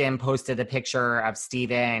 Kristen posted the picture of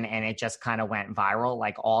Steven and it just kind of went viral,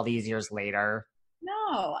 like, all these years later?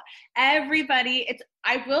 No, I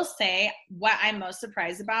will say what I'm most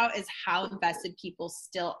surprised about is how invested people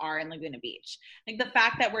still are in Laguna Beach. Like, the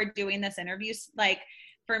fact that we're doing this interview, like,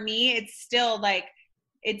 for me, it's still like,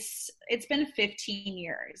 it's been 15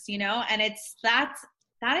 years, you know, and that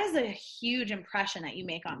is a huge impression that you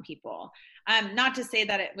make on people. Not to say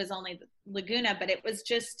that it was only Laguna, but it was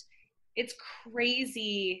just, it's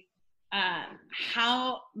crazy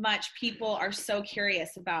how much people are so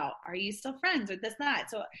curious about, are you still friends or this, that.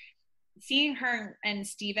 So seeing her and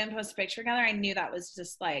Steven post a picture together, I knew that was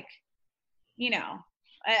just like, you know,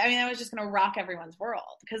 I mean, that was just going to rock everyone's world,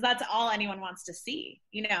 because that's all anyone wants to see,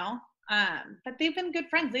 you know? But they've been good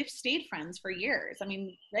friends. They've stayed friends for years. I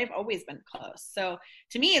mean, they've always been close. So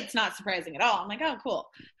to me, it's not surprising at all. I'm like, oh, cool.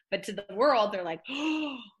 But to the world, they're like,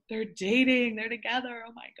 oh, they're dating. They're together.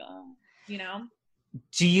 Oh my God. You know?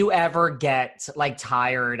 Do you ever get like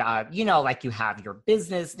tired of, you know, like you have your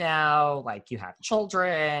business now, like you have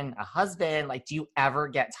children, a husband, like do you ever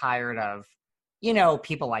get tired of, you know,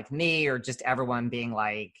 people like me or just everyone being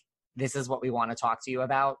like, this is what we want to talk to you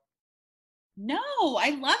about? No,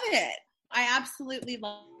 I love it. I absolutely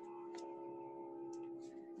love it.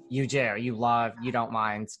 You do. You don't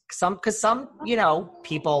mind. Because some, you know,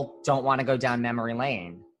 people don't want to go down memory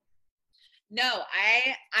lane. No,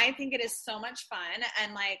 I think it is so much fun.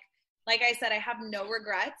 And like I said, I have no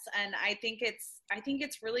regrets. And I think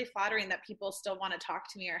it's really flattering that people still want to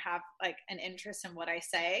talk to me or have like an interest in what I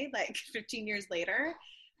say, like 15 years later.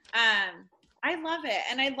 I love it.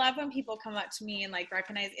 And I love when people come up to me and like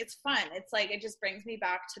recognize, it's fun. It's like, it just brings me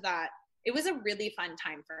back to that. It was a really fun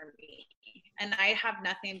time for me. And I have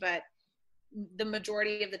nothing but the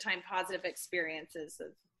majority of the time positive experiences of,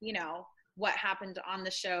 you know, what happened on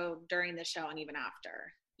the show, during the show, and even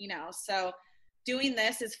after, you know? So doing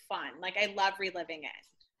this is fun. Like I love reliving it.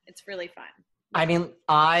 It's really fun. I mean,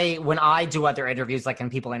 when I do other interviews, like, and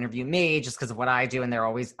people interview me just because of what I do, and they're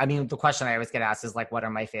always, I mean, the question I always get asked is like, what are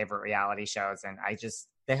my favorite reality shows? And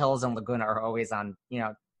The Hills and Laguna are always on, you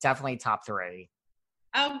know, definitely top 3.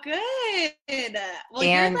 Oh, good. Well,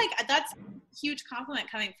 you're like, that's a huge compliment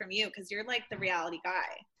coming from you, because you're like the reality guy.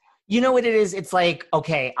 You know what it is? It's like,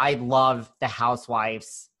 okay, I love The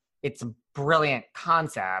Housewives. It's a brilliant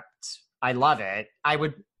concept. I love it. I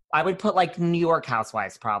would put like New York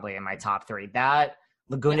Housewives probably in my top 3. That,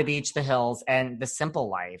 Laguna Beach, The Hills, and The Simple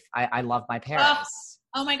Life. I love my Paris.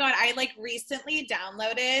 Oh my God. I like recently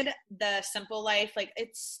downloaded The Simple Life. Like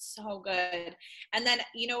it's so good. And then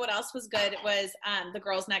you know what else was good was The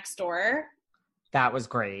Girls Next Door. That was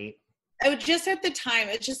great. I was just at the time,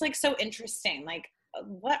 it's just like so interesting. Like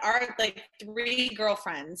what are like 3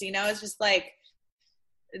 girlfriends, you know? It's just like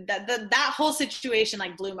that whole situation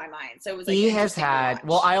like blew my mind. So it was like he has had,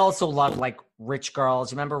 well, I also love like Rich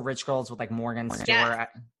Girls. You remember Rich Girls with like Morgan Stewart? Yes.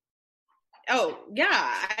 Oh yeah.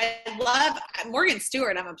 I love Morgan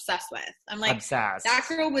Stewart. I'm obsessed with. I'm like, obsessed. That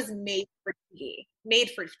girl was made for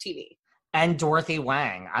TV. And Dorothy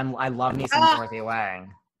Wang. I love me some Dorothy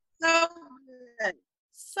Wang. So good.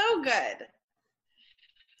 So good.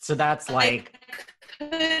 So that's like,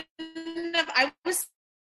 I was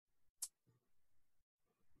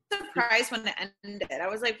surprised when it ended. I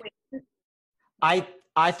was like, wait.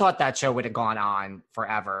 I thought that show would have gone on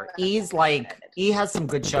forever. E has some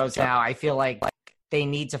good shows now. I feel like they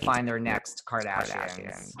need to find their next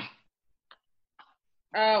Kardashians.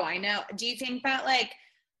 Oh, I know. Do you think that like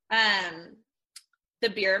the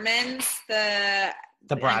Biermans,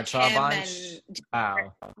 the Bradshaw bunch?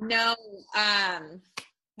 No,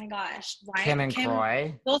 my gosh, Kim and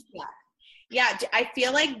Croy. Yeah, I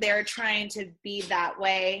feel like they're trying to be that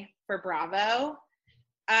way for Bravo.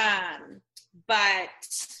 But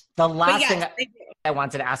the last thing I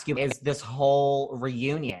wanted to ask you is this whole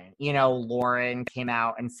reunion. You know, Lauren came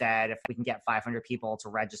out and said if we can get 500 people to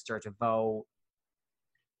register to vote,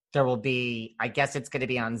 there will be, I guess it's going to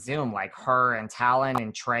be on Zoom, like her and Talon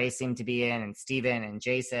and Trey seem to be in, and Steven and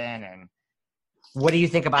Jason. And what do you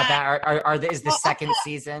think about that? Is the second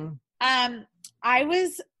season? I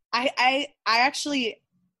actually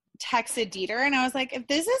texted Dieter and I was like, if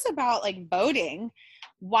this is about like voting,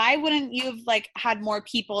 why wouldn't you have like had more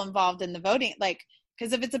people involved in the voting? Like,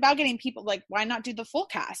 because if it's about getting people, like, why not do the full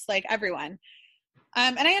cast, like everyone?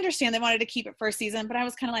 And I understand they wanted to keep it first season, but I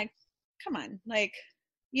was kind of like, come on, like,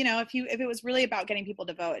 you know, if it was really about getting people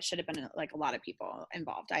to vote, it should have been like a lot of people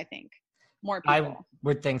involved. I think more people. I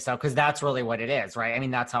would think so, because that's really what it is, right? I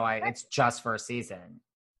mean, that's how it's just first season.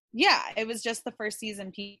 Yeah, it was just the first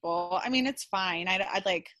season people. I mean, it's fine.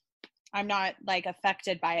 I'm not like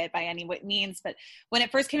affected by it by any means, but when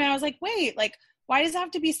it first came out, I was like, wait, like, why does it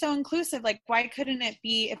have to be so inclusive? Like, why couldn't it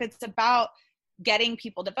be, if it's about getting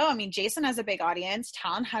people to vote? I mean, Jason has a big audience.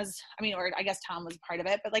 Talon has, or I guess Talon was a part of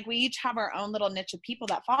it, but like we each have our own little niche of people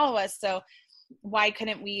that follow us. So why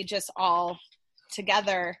couldn't we just all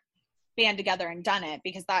together band together and done it?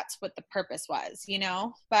 Because that's what the purpose was, you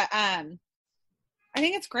know? But, I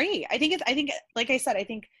think it's great. I think like I said, I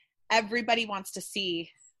think everybody wants to see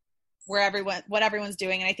what everyone's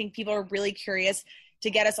doing. And I think people are really curious to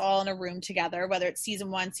get us all in a room together, whether it's season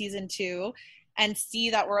 1, season 2, and see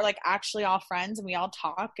that we're like actually all friends and we all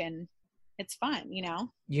talk and it's fun, you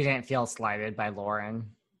know? You didn't feel slighted by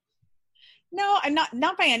Lauren? No, I'm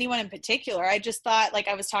not by anyone in particular. I just thought, like,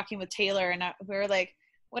 I was talking with Taylor and we were like,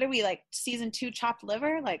 what are we, like, season 2 chopped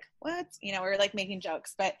liver? Like, what? You know, we were like making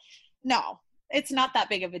jokes, but no, it's not that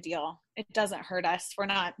big of a deal. It doesn't hurt us. We're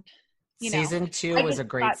not, you know. Season 2 was a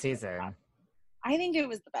great season. I think it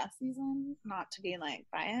was the best season, not to be like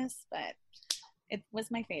biased, but it was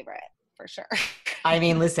my favorite for sure. I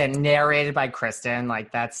mean, listen, narrated by Kristen,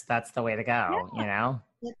 like that's the way to go, you know?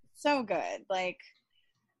 It's so good. Like,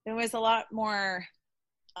 there was a lot more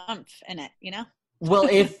oomph in it, you know? Well,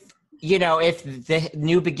 if the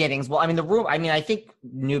New Beginnings, I think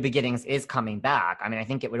New Beginnings is coming back. I mean, I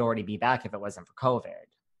think it would already be back if it wasn't for COVID.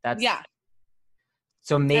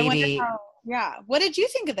 So maybe. What did you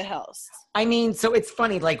think of The Hills? I mean, so it's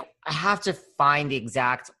funny, like, I have to find the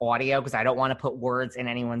exact audio because I don't want to put words in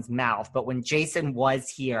anyone's mouth. But when Jason was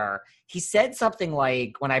here, he said something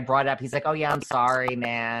like, when I brought it up, he's like, oh yeah, I'm sorry,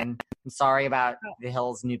 man. I'm sorry about The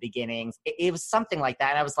Hills New Beginnings. It was something like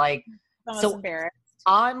that. And I was like, so embarrassed.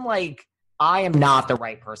 I'm like, I am not the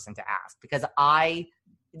right person to ask because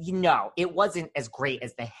it wasn't as great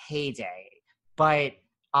as the heyday, but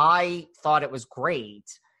I thought it was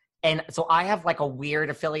great. And so I have like a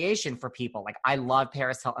weird affiliation for people. Like I love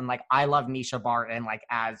Paris Hilton. Like I love Misha Barton, like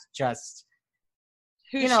as just,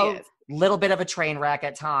 she is. Little bit of a train wreck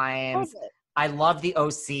at times. I love the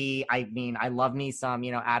OC. I mean, I love me some,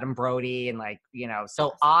 Adam Brody and like,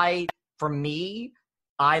 so for me,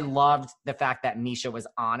 I loved the fact that Misha was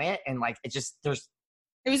on it. And like, it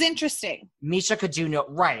was interesting. Misha could do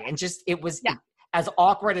right. And just, it was, as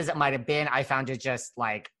awkward as it might have been, I found it just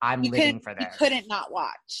like, I'm living for this. You couldn't not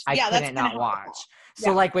watch. I couldn't not watch.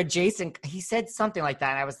 So like with Jason, he said something like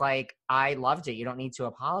that. And I was like, I loved it. You don't need to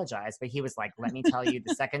apologize. But he was like, let me tell you,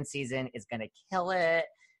 the second season is going to kill it.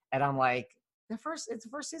 And I'm like, the first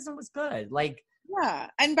season was good. Like, yeah.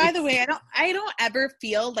 And by the way, I don't ever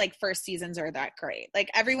feel like first seasons are that great. Like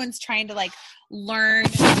everyone's trying to like learn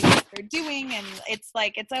what they're doing. And it's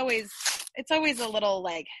like, it's always a little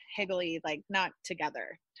like higgly, like not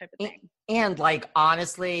together type of thing. And like,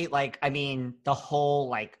 honestly, like, I mean, the whole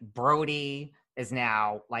like Brody is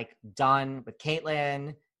now like done with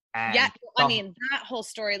Caitlyn. And I mean, that whole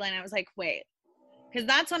storyline, I was like, wait, because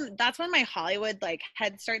that's when my Hollywood like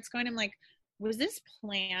head starts going. I'm like, was this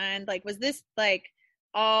planned? Like, was this like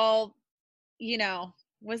all,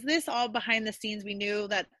 was this all behind the scenes? We knew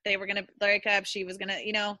that they were going to break up. She was going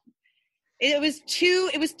to,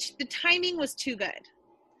 the timing was too good.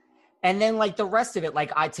 And then like the rest of it,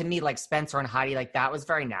 like to me, like Spencer and Heidi, like that was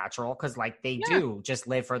very natural. Cause like they do just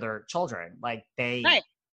live for their children. Like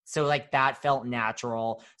so like that felt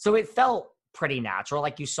natural. So it felt pretty natural.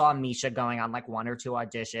 Like you saw Misha going on like 1 or 2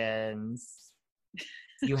 auditions.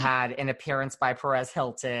 You had an appearance by Perez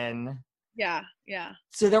Hilton. Yeah.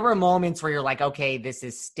 So there were moments where you're like, okay, this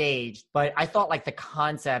is staged. But I thought like the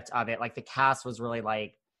concept of it, like the cast was really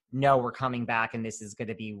like, no, we're coming back and this is going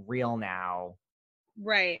to be real now.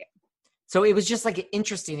 Right. So it was just like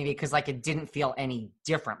interesting to me because like it didn't feel any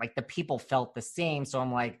different. Like the people felt the same. So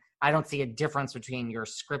I'm like, I don't see a difference between your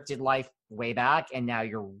scripted life way back and now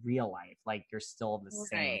your real life. Like you're still the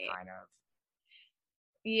same kind of.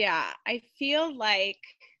 Yeah, I feel like,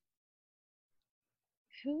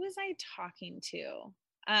 who was I talking to?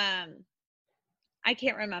 I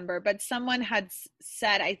can't remember, but someone had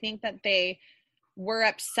said, I think that they were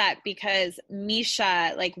upset because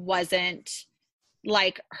Misha like wasn't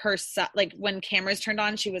like herself. Like when cameras turned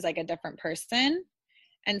on, she was like a different person.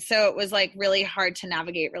 And so it was like really hard to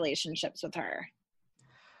navigate relationships with her.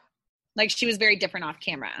 Like she was very different off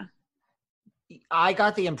camera. I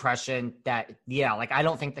got the impression that, like, I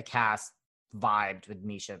don't think the cast vibed with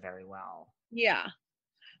Misha very well. Yeah.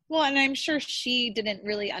 Well, and I'm sure she didn't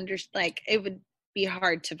really like, it would be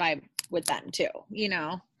hard to vibe with them too,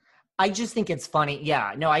 I just think it's funny.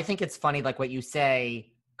 Yeah. No, I think it's funny, like what you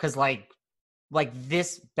say, because like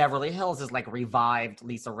this Beverly Hills is like revived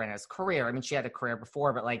Lisa Rinna's career. I mean, she had a career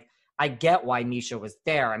before, but like, I get why Misha was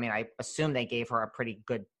there. I mean, I assume they gave her a pretty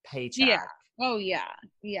good paycheck. Yeah. Oh yeah.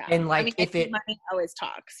 And like, I mean, money always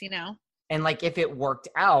talks, And like, if it worked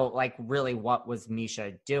out, like really what was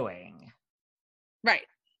Misha doing? Right.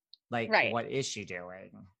 Like, what is she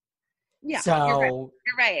doing? Yeah. So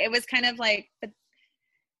you're right. It was kind of like, but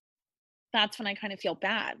that's when I kind of feel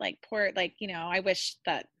bad. Like poor, like, I wish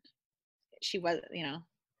that she was,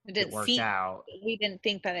 it didn't work out. We didn't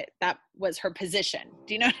think that that was her position.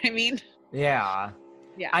 Do you know what I mean? Yeah.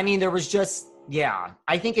 Yeah. I mean, there was just Yeah,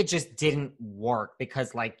 I think it just didn't work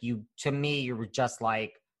because like to me, you were just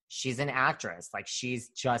like, she's an actress. Like she's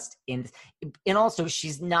just and also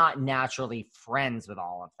she's not naturally friends with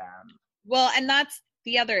all of them. Well, and that's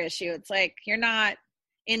the other issue. It's like, you're not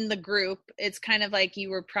in the group. It's kind of like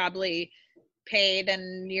you were probably paid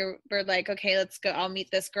and you were like, okay, let's go. I'll meet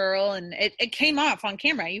this girl. And it came off on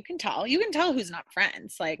camera. You can tell who's not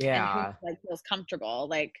friends, like, and who like feels comfortable.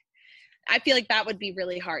 Like, I feel like that would be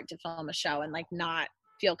really hard to film a show and like not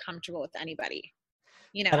feel comfortable with anybody,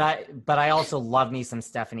 you know. But I also love me some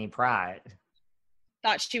Stephanie Pratt.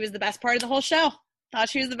 Thought she was the best part of the whole show. Thought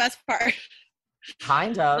she was the best part.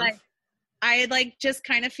 Kind of. Like, I like just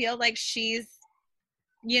kind of feel like she's,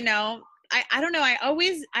 you know, I don't know. I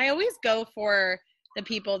always go for the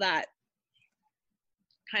people that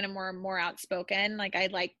kind of more outspoken. Like I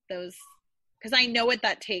like those because I know what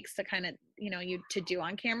that takes to kind of, you know, you to do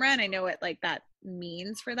on camera, and I know what like that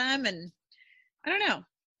means for them. And I don't know.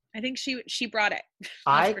 I think she brought it.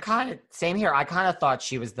 Same here. I kind of thought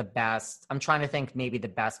she was the best. I'm trying to think maybe the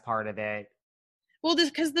best part of it. Well,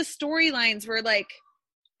 because the storylines were like,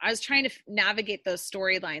 I was trying to navigate those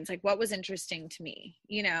storylines. Like what was interesting to me,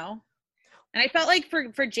 you know? And I felt like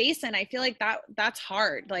for Jason, I feel like that's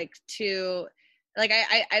hard. Like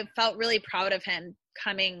I felt really proud of him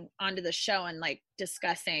coming onto the show and like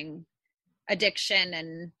discussing addiction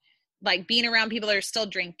and like being around people that are still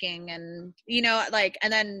drinking and, you know, like,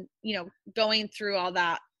 and then, you know, going through all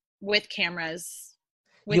that with cameras.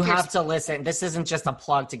 You have to listen. This isn't just a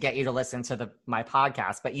plug to get you to listen to my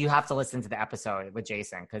podcast, but you have to listen to the episode with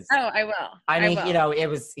Jason. I will. I mean, you know,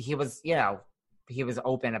 he was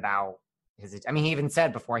open about he even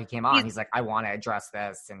said before he came on, he's like, I want to address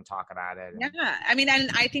this and talk about it. Yeah. I mean, and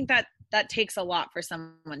I think that takes a lot for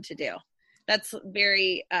someone to do. That's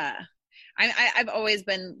very, I've always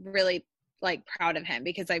been really like proud of him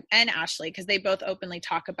and Ashley, because they both openly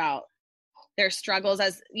talk about their struggles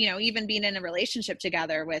as, you know, even being in a relationship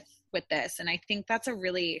together with this. And I think that's a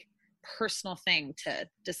really personal thing to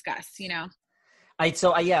discuss, you know? I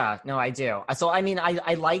do. So, I mean,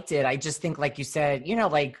 I liked it. I just think, like you said, you know,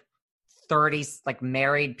 like 30s, like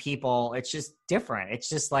married people, it's just different. It's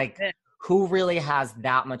just like, who really has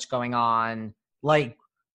that much going on? Like,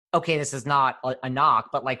 okay, this is not a knock,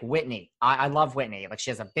 but like Whitney, I love Whitney. Like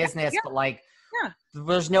she has a business, but like,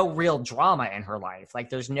 there's no real drama in her life. Like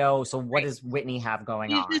so what does Whitney have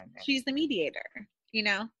going on? She's the mediator, you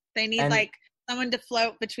know? They need like someone to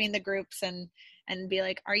float between the groups and be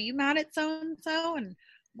like, are you mad at so-and-so? And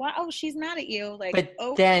what? Oh, she's mad at you. Like, but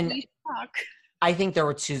oh, then talk. I think there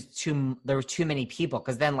were too many people.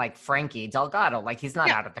 Cause then like Frankie Delgado, like he's not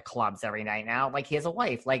out at the clubs every night now. Like he has a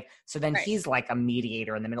wife. Like, so then he's like a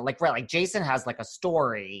mediator in the middle. Like, right. Like Jason has like a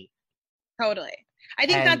story. Totally. I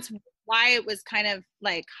think that's why it was kind of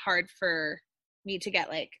like hard for me to get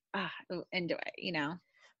like into it, you know?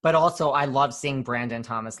 But also I love seeing Brandon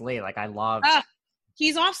Thomas Lee. Like I love,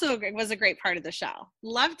 he's also was a great part of the show.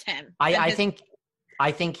 Loved him. I think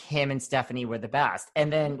him and Stephanie were the best.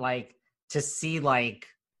 And then like to see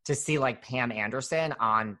Pam Anderson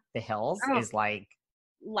on the Hills is like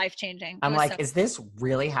life-changing. I'm like, is this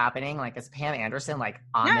really happening? Like is Pam Anderson like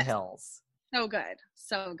on the Hills? So good.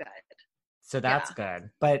 So good. So that's good.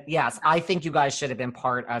 But yes, I think you guys should have been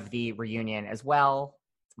part of the reunion as well.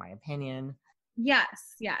 It's my opinion.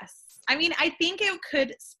 Yes. I mean, I think it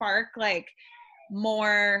could spark like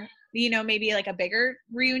more, you know, maybe like a bigger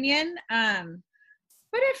reunion.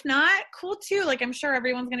 But if not, cool too. Like I'm sure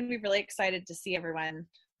everyone's going to be really excited to see everyone.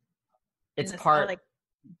 It's part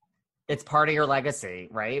of your legacy,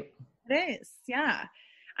 right? It is. Yeah.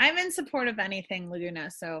 I'm in support of anything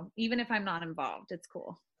Laguna. So even if I'm not involved, it's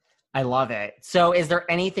cool. I love it. So is there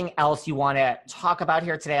anything else you want to talk about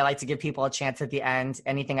here today? I like to give people a chance at the end.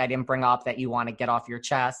 Anything I didn't bring up that you want to get off your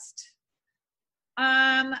chest?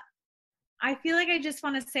 I feel like I just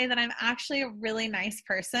want to say that I'm actually a really nice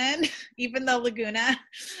person, even though Laguna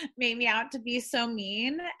made me out to be so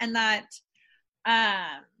mean, and that,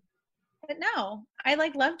 but no, I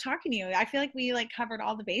like love talking to you. I feel like we like covered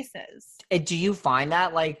all the bases. Do you find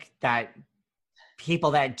that like that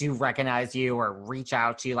people that do recognize you or reach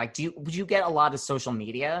out to you, like would you get a lot of social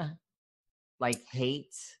media like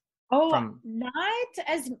hate?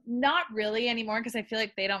 Not really anymore, because I feel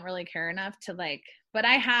like they don't really care enough to like, but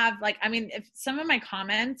I have like, I mean, if some of my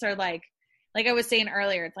comments are like I was saying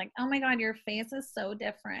earlier, it's like, oh my God, your face is so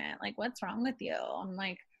different. Like, what's wrong with you? I'm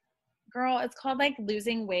like, girl, it's called like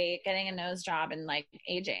losing weight, getting a nose job, and like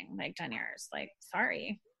aging like 10 years. Like,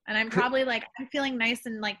 sorry. And I'm probably like, I'm feeling nice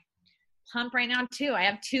and like plump right now too. I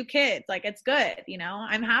have 2 kids. Like, it's good. You know,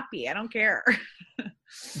 I'm happy. I don't care.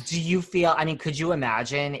 Do you feel, I mean, could you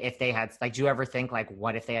imagine if they had, like, do you ever think, like,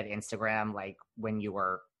 what if they had Instagram, like, when you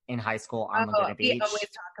were in high school on Laguna Beach? We always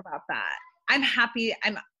talk about that.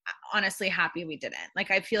 I'm honestly happy we didn't.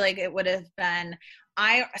 Like, I feel like it would have been,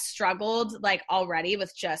 I struggled, like, already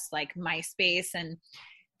with just, like, MySpace and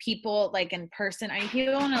people, like, in person. I mean,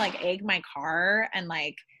 people want to, like, egg my car, and,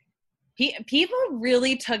 like, people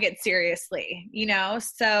really took it seriously, you know?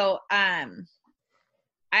 So,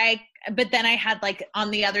 but then I had, like, on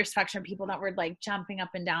the other spectrum, people that were, like, jumping up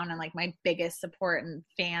and down and, like, my biggest support and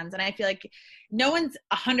fans. And I feel like no one's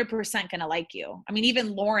 100% going to like you. I mean,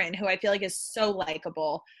 even Lauren, who I feel like is so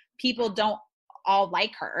likable, people don't all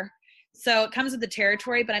like her. So it comes with the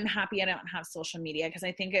territory, but I'm happy I don't have social media, because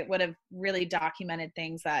I think it would have really documented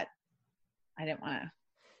things that I didn't want to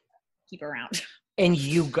keep around. And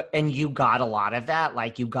you got a lot of that?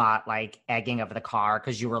 Like, you got, like, egging of the car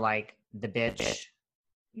because you were, like, the bitch?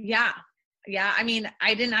 Yeah. I mean,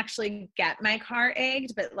 I didn't actually get my car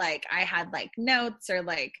egged, but, like, I had, like, notes, or,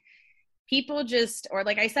 like, people just, or,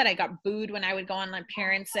 like I said, I got booed when I would go on, like,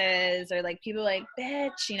 appearances, or, like, people like,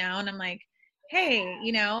 bitch, you know, and I'm like, hey,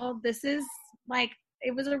 you know, this is, like,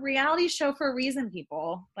 it was a reality show for a reason,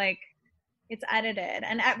 people. Like, it's edited,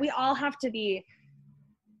 and we all have to be,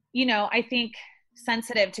 you know, I think,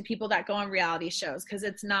 sensitive to people that go on reality shows, because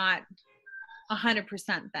it's not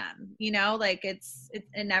 100% them, you know, like, it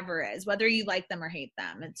never is, whether you like them or hate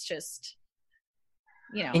them. It's just,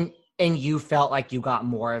 you know. And you felt like you got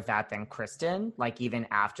more of that than Kristen, like, even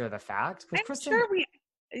after the fact?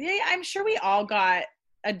 I'm sure we all got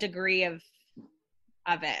a degree of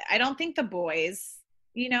it. I don't think the boys,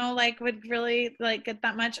 you know, like, would really, like, get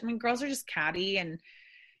that much. I mean, girls are just catty, and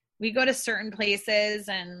we go to certain places,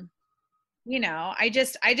 and, you know, I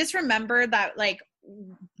just remember that, like,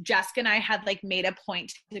 Jessica and I had, like, made a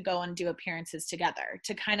point to go and do appearances together,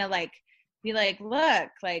 to kind of, like, be like, look,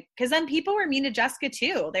 like, because then people were mean to Jessica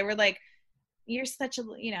too. They were like, you're such a,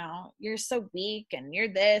 you know, you're so weak, and you're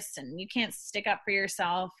this, and you can't stick up for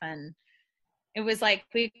yourself. And it was like,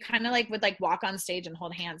 we kind of, like, would, like, walk on stage and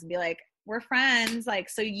hold hands and be like, we're friends, like,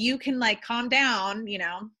 so you can, like, calm down, you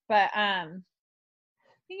know. But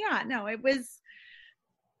yeah, no, it was,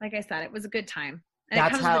 like I said, it was a good time. And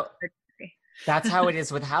that's how it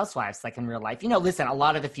is with housewives, like, in real life. You know, listen, a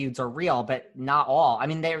lot of the feuds are real, but not all. I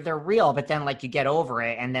mean, they're real, but then, like, you get over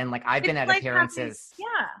it, and then, like, I've been at appearances.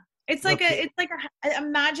 It's like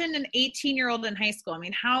imagine an 18-year-old in high school. I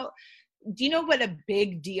mean, do you know what a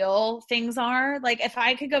big deal things are? Like, if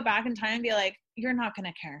I could go back in time and be like, you're not going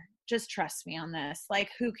to care. Just trust me on this.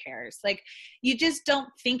 Like, who cares? Like, you just don't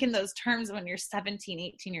think in those terms when you're 17,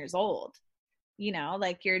 18 years old. You know,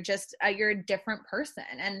 like, you're just, you're a different person.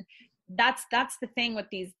 And that's the thing with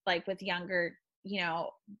these, like, with younger, you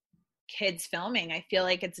know, kids filming. I feel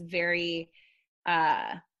like it's very,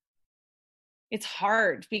 it's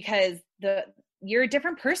hard, because you're a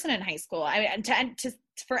different person in high school. I mean,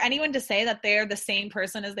 for anyone to say that they're the same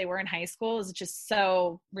person as they were in high school is just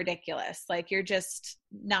so ridiculous. Like, you're just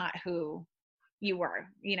not who you were,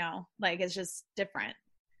 you know, like, it's just different.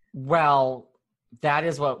 Well, that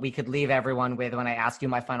is what we could leave everyone with when I ask you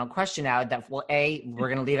my final question now. That, well, we're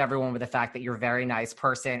going to leave everyone with the fact that you're a very nice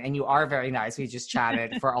person, and you are very nice. We just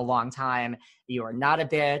chatted for a long time. You are not a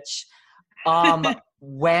bitch.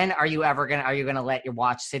 When are you going to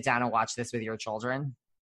let sit down and watch this with your children?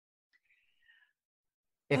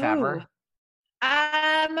 If ever.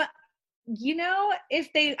 You know,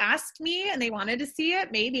 if they asked me and they wanted to see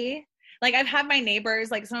it, maybe. Like, I've had my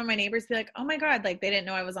neighbors, like, some of my neighbors be like, oh my God, like, they didn't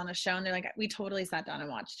know I was on a show. And they're like, we totally sat down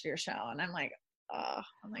and watched your show. And I'm like, oh,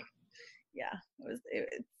 yeah,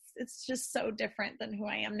 it's just so different than who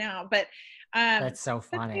I am now. But, that's so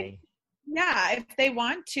funny. Yeah. If they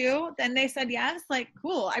want to, then they said, yes, like,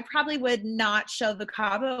 cool. I probably would not show the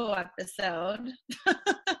Cabo episode.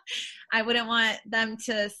 I wouldn't want them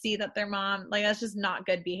to see that their mom, like, that's just not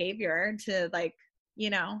good behavior to, like,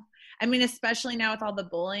 you know, I mean, especially now with all the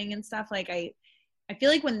bullying and stuff, like, I feel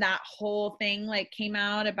like when that whole thing, like, came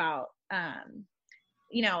out about,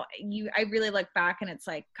 you know, I really look back and it's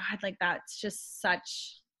like, God, like, that's just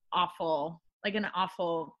such awful, like, it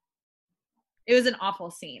was an awful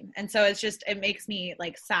scene. And so it makes me,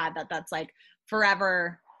 like, sad that that's, like,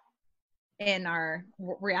 forever in our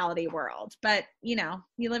reality world. But, you know,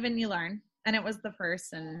 you live and you learn, and it was the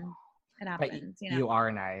first, and it happens, you know. You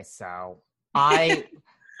are nice, so I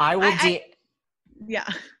will yeah.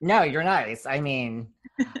 No, you're nice. I mean,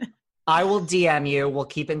 I will DM you. We'll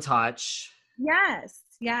keep in touch. Yes,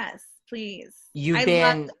 please.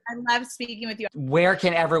 I love speaking with you. Where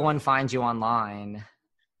can everyone find you online?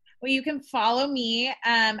 Well, you can follow me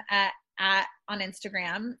at on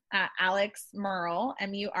Instagram at Alex Murrel,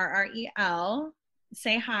 Murrel.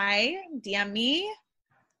 Say hi, DM me.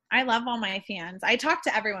 I love all my fans. I talk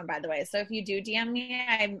to everyone, by the way. So if you do DM me,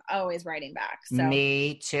 I'm always writing back. So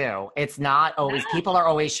me too. It's not always, people are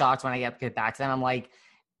always shocked when I get back to them. I'm like,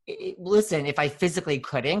 listen, if I physically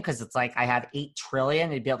couldn't, because it's like I have 8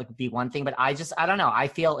 trillion, it'd be able to be one thing. But I don't know. I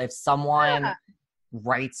feel if someone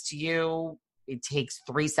writes to you, it takes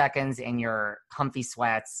 3 seconds in your comfy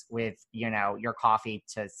sweats with, your coffee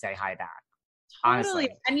to say hi back. Totally. Honestly.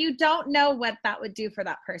 And you don't know what that would do for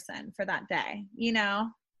that person for that day,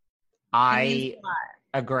 I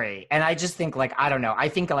agree. And I just think I don't know. I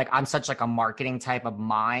think I'm such a marketing type of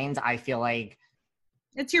mind. I feel like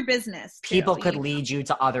it's your business. People could lead you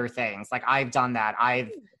to other things. I've done that.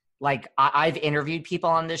 I've interviewed people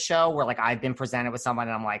on this show where I've been presented with someone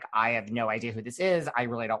and I'm like, I have no idea who this is. I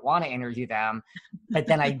really don't want to interview them. But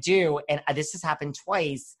then I do. And this has happened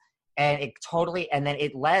twice. And and then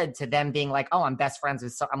it led to them being like, oh, I'm best friends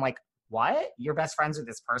with, I'm like, what? You're best friends with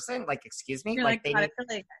this person? Excuse me? I feel like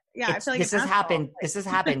this has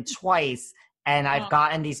happened twice. And I've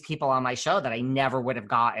gotten these people on my show that I never would have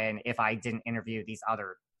gotten if I didn't interview these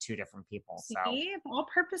other 2 different people. So it's all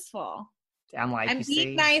purposeful. I'm like, and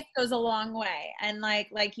being nice goes a long way. And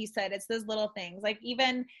like you said, it's those little things.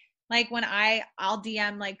 Even when I'll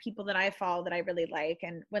DM people that I follow that I really like,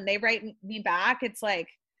 and when they write me back, it's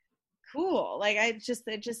cool. It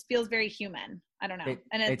just feels very human. I don't know.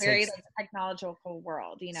 And it's very technological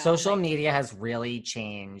world, Social media has really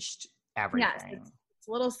changed everything. Yes, it's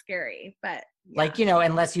a little scary, but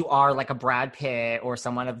unless you are a Brad Pitt or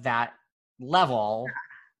someone of that level,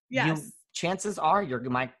 chances are you're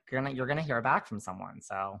gonna hear back from someone.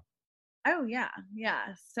 So oh yeah.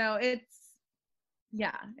 So it's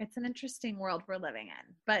an interesting world we're living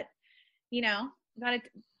in, but gotta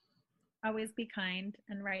always be kind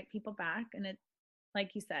and write people back. And it,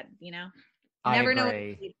 like you said, never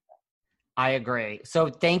know. I agree. So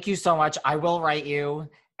thank you so much. I will write you,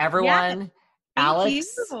 everyone.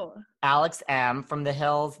 Alex M from the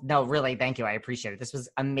Hills. No, really, thank you. I appreciate it. This was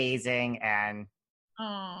amazing. And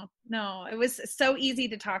oh no, it was so easy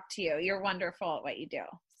to talk to you. You're wonderful at what you do.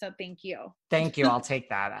 So thank you. Thank you. I'll take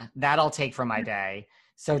that. That I'll take for my day.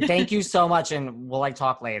 So thank you so much. And we'll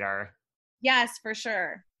talk later. Yes, for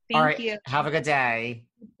sure. Thank you. Have a good day.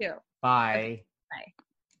 You too. Bye. Okay. Bye.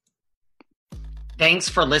 Thanks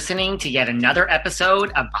for listening to yet another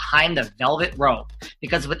episode of Behind the Velvet Rope.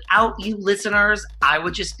 Because without you listeners, I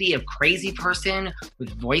would just be a crazy person with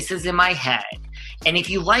voices in my head. And if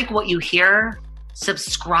you like what you hear,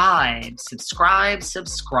 subscribe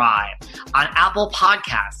on Apple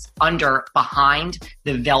Podcasts under Behind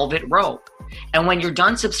the Velvet Rope. And when you're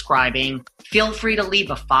done subscribing, feel free to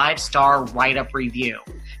leave a 5-star write-up review,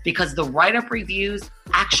 because the write-up reviews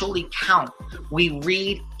actually count. We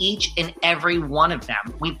read each and every one of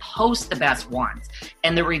them. We post the best ones,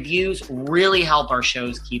 and the reviews really help our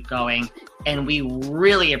shows keep going. And we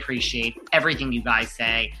really appreciate everything you guys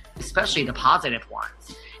say, especially the positive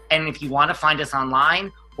ones. And if you want to find us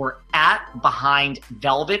online, we're at Behind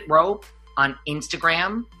Velvet Rope on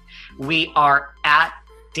Instagram. We are at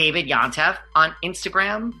David Yontef on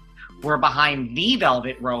Instagram. We're Behind the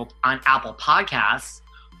Velvet Rope on Apple Podcasts.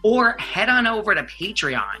 Or head on over to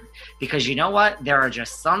Patreon, because you know what? There are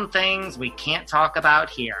just some things we can't talk about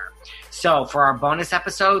here. So for our bonus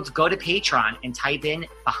episodes, go to Patreon and type in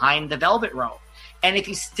Behind the Velvet Rope. And if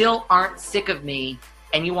you still aren't sick of me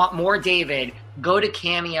and you want more David, go to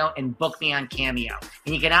Cameo and book me on Cameo.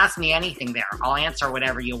 And you can ask me anything there. I'll answer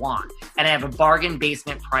whatever you want. And I have a bargain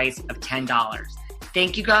basement price of $10.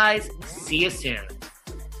 Thank you guys. See you soon.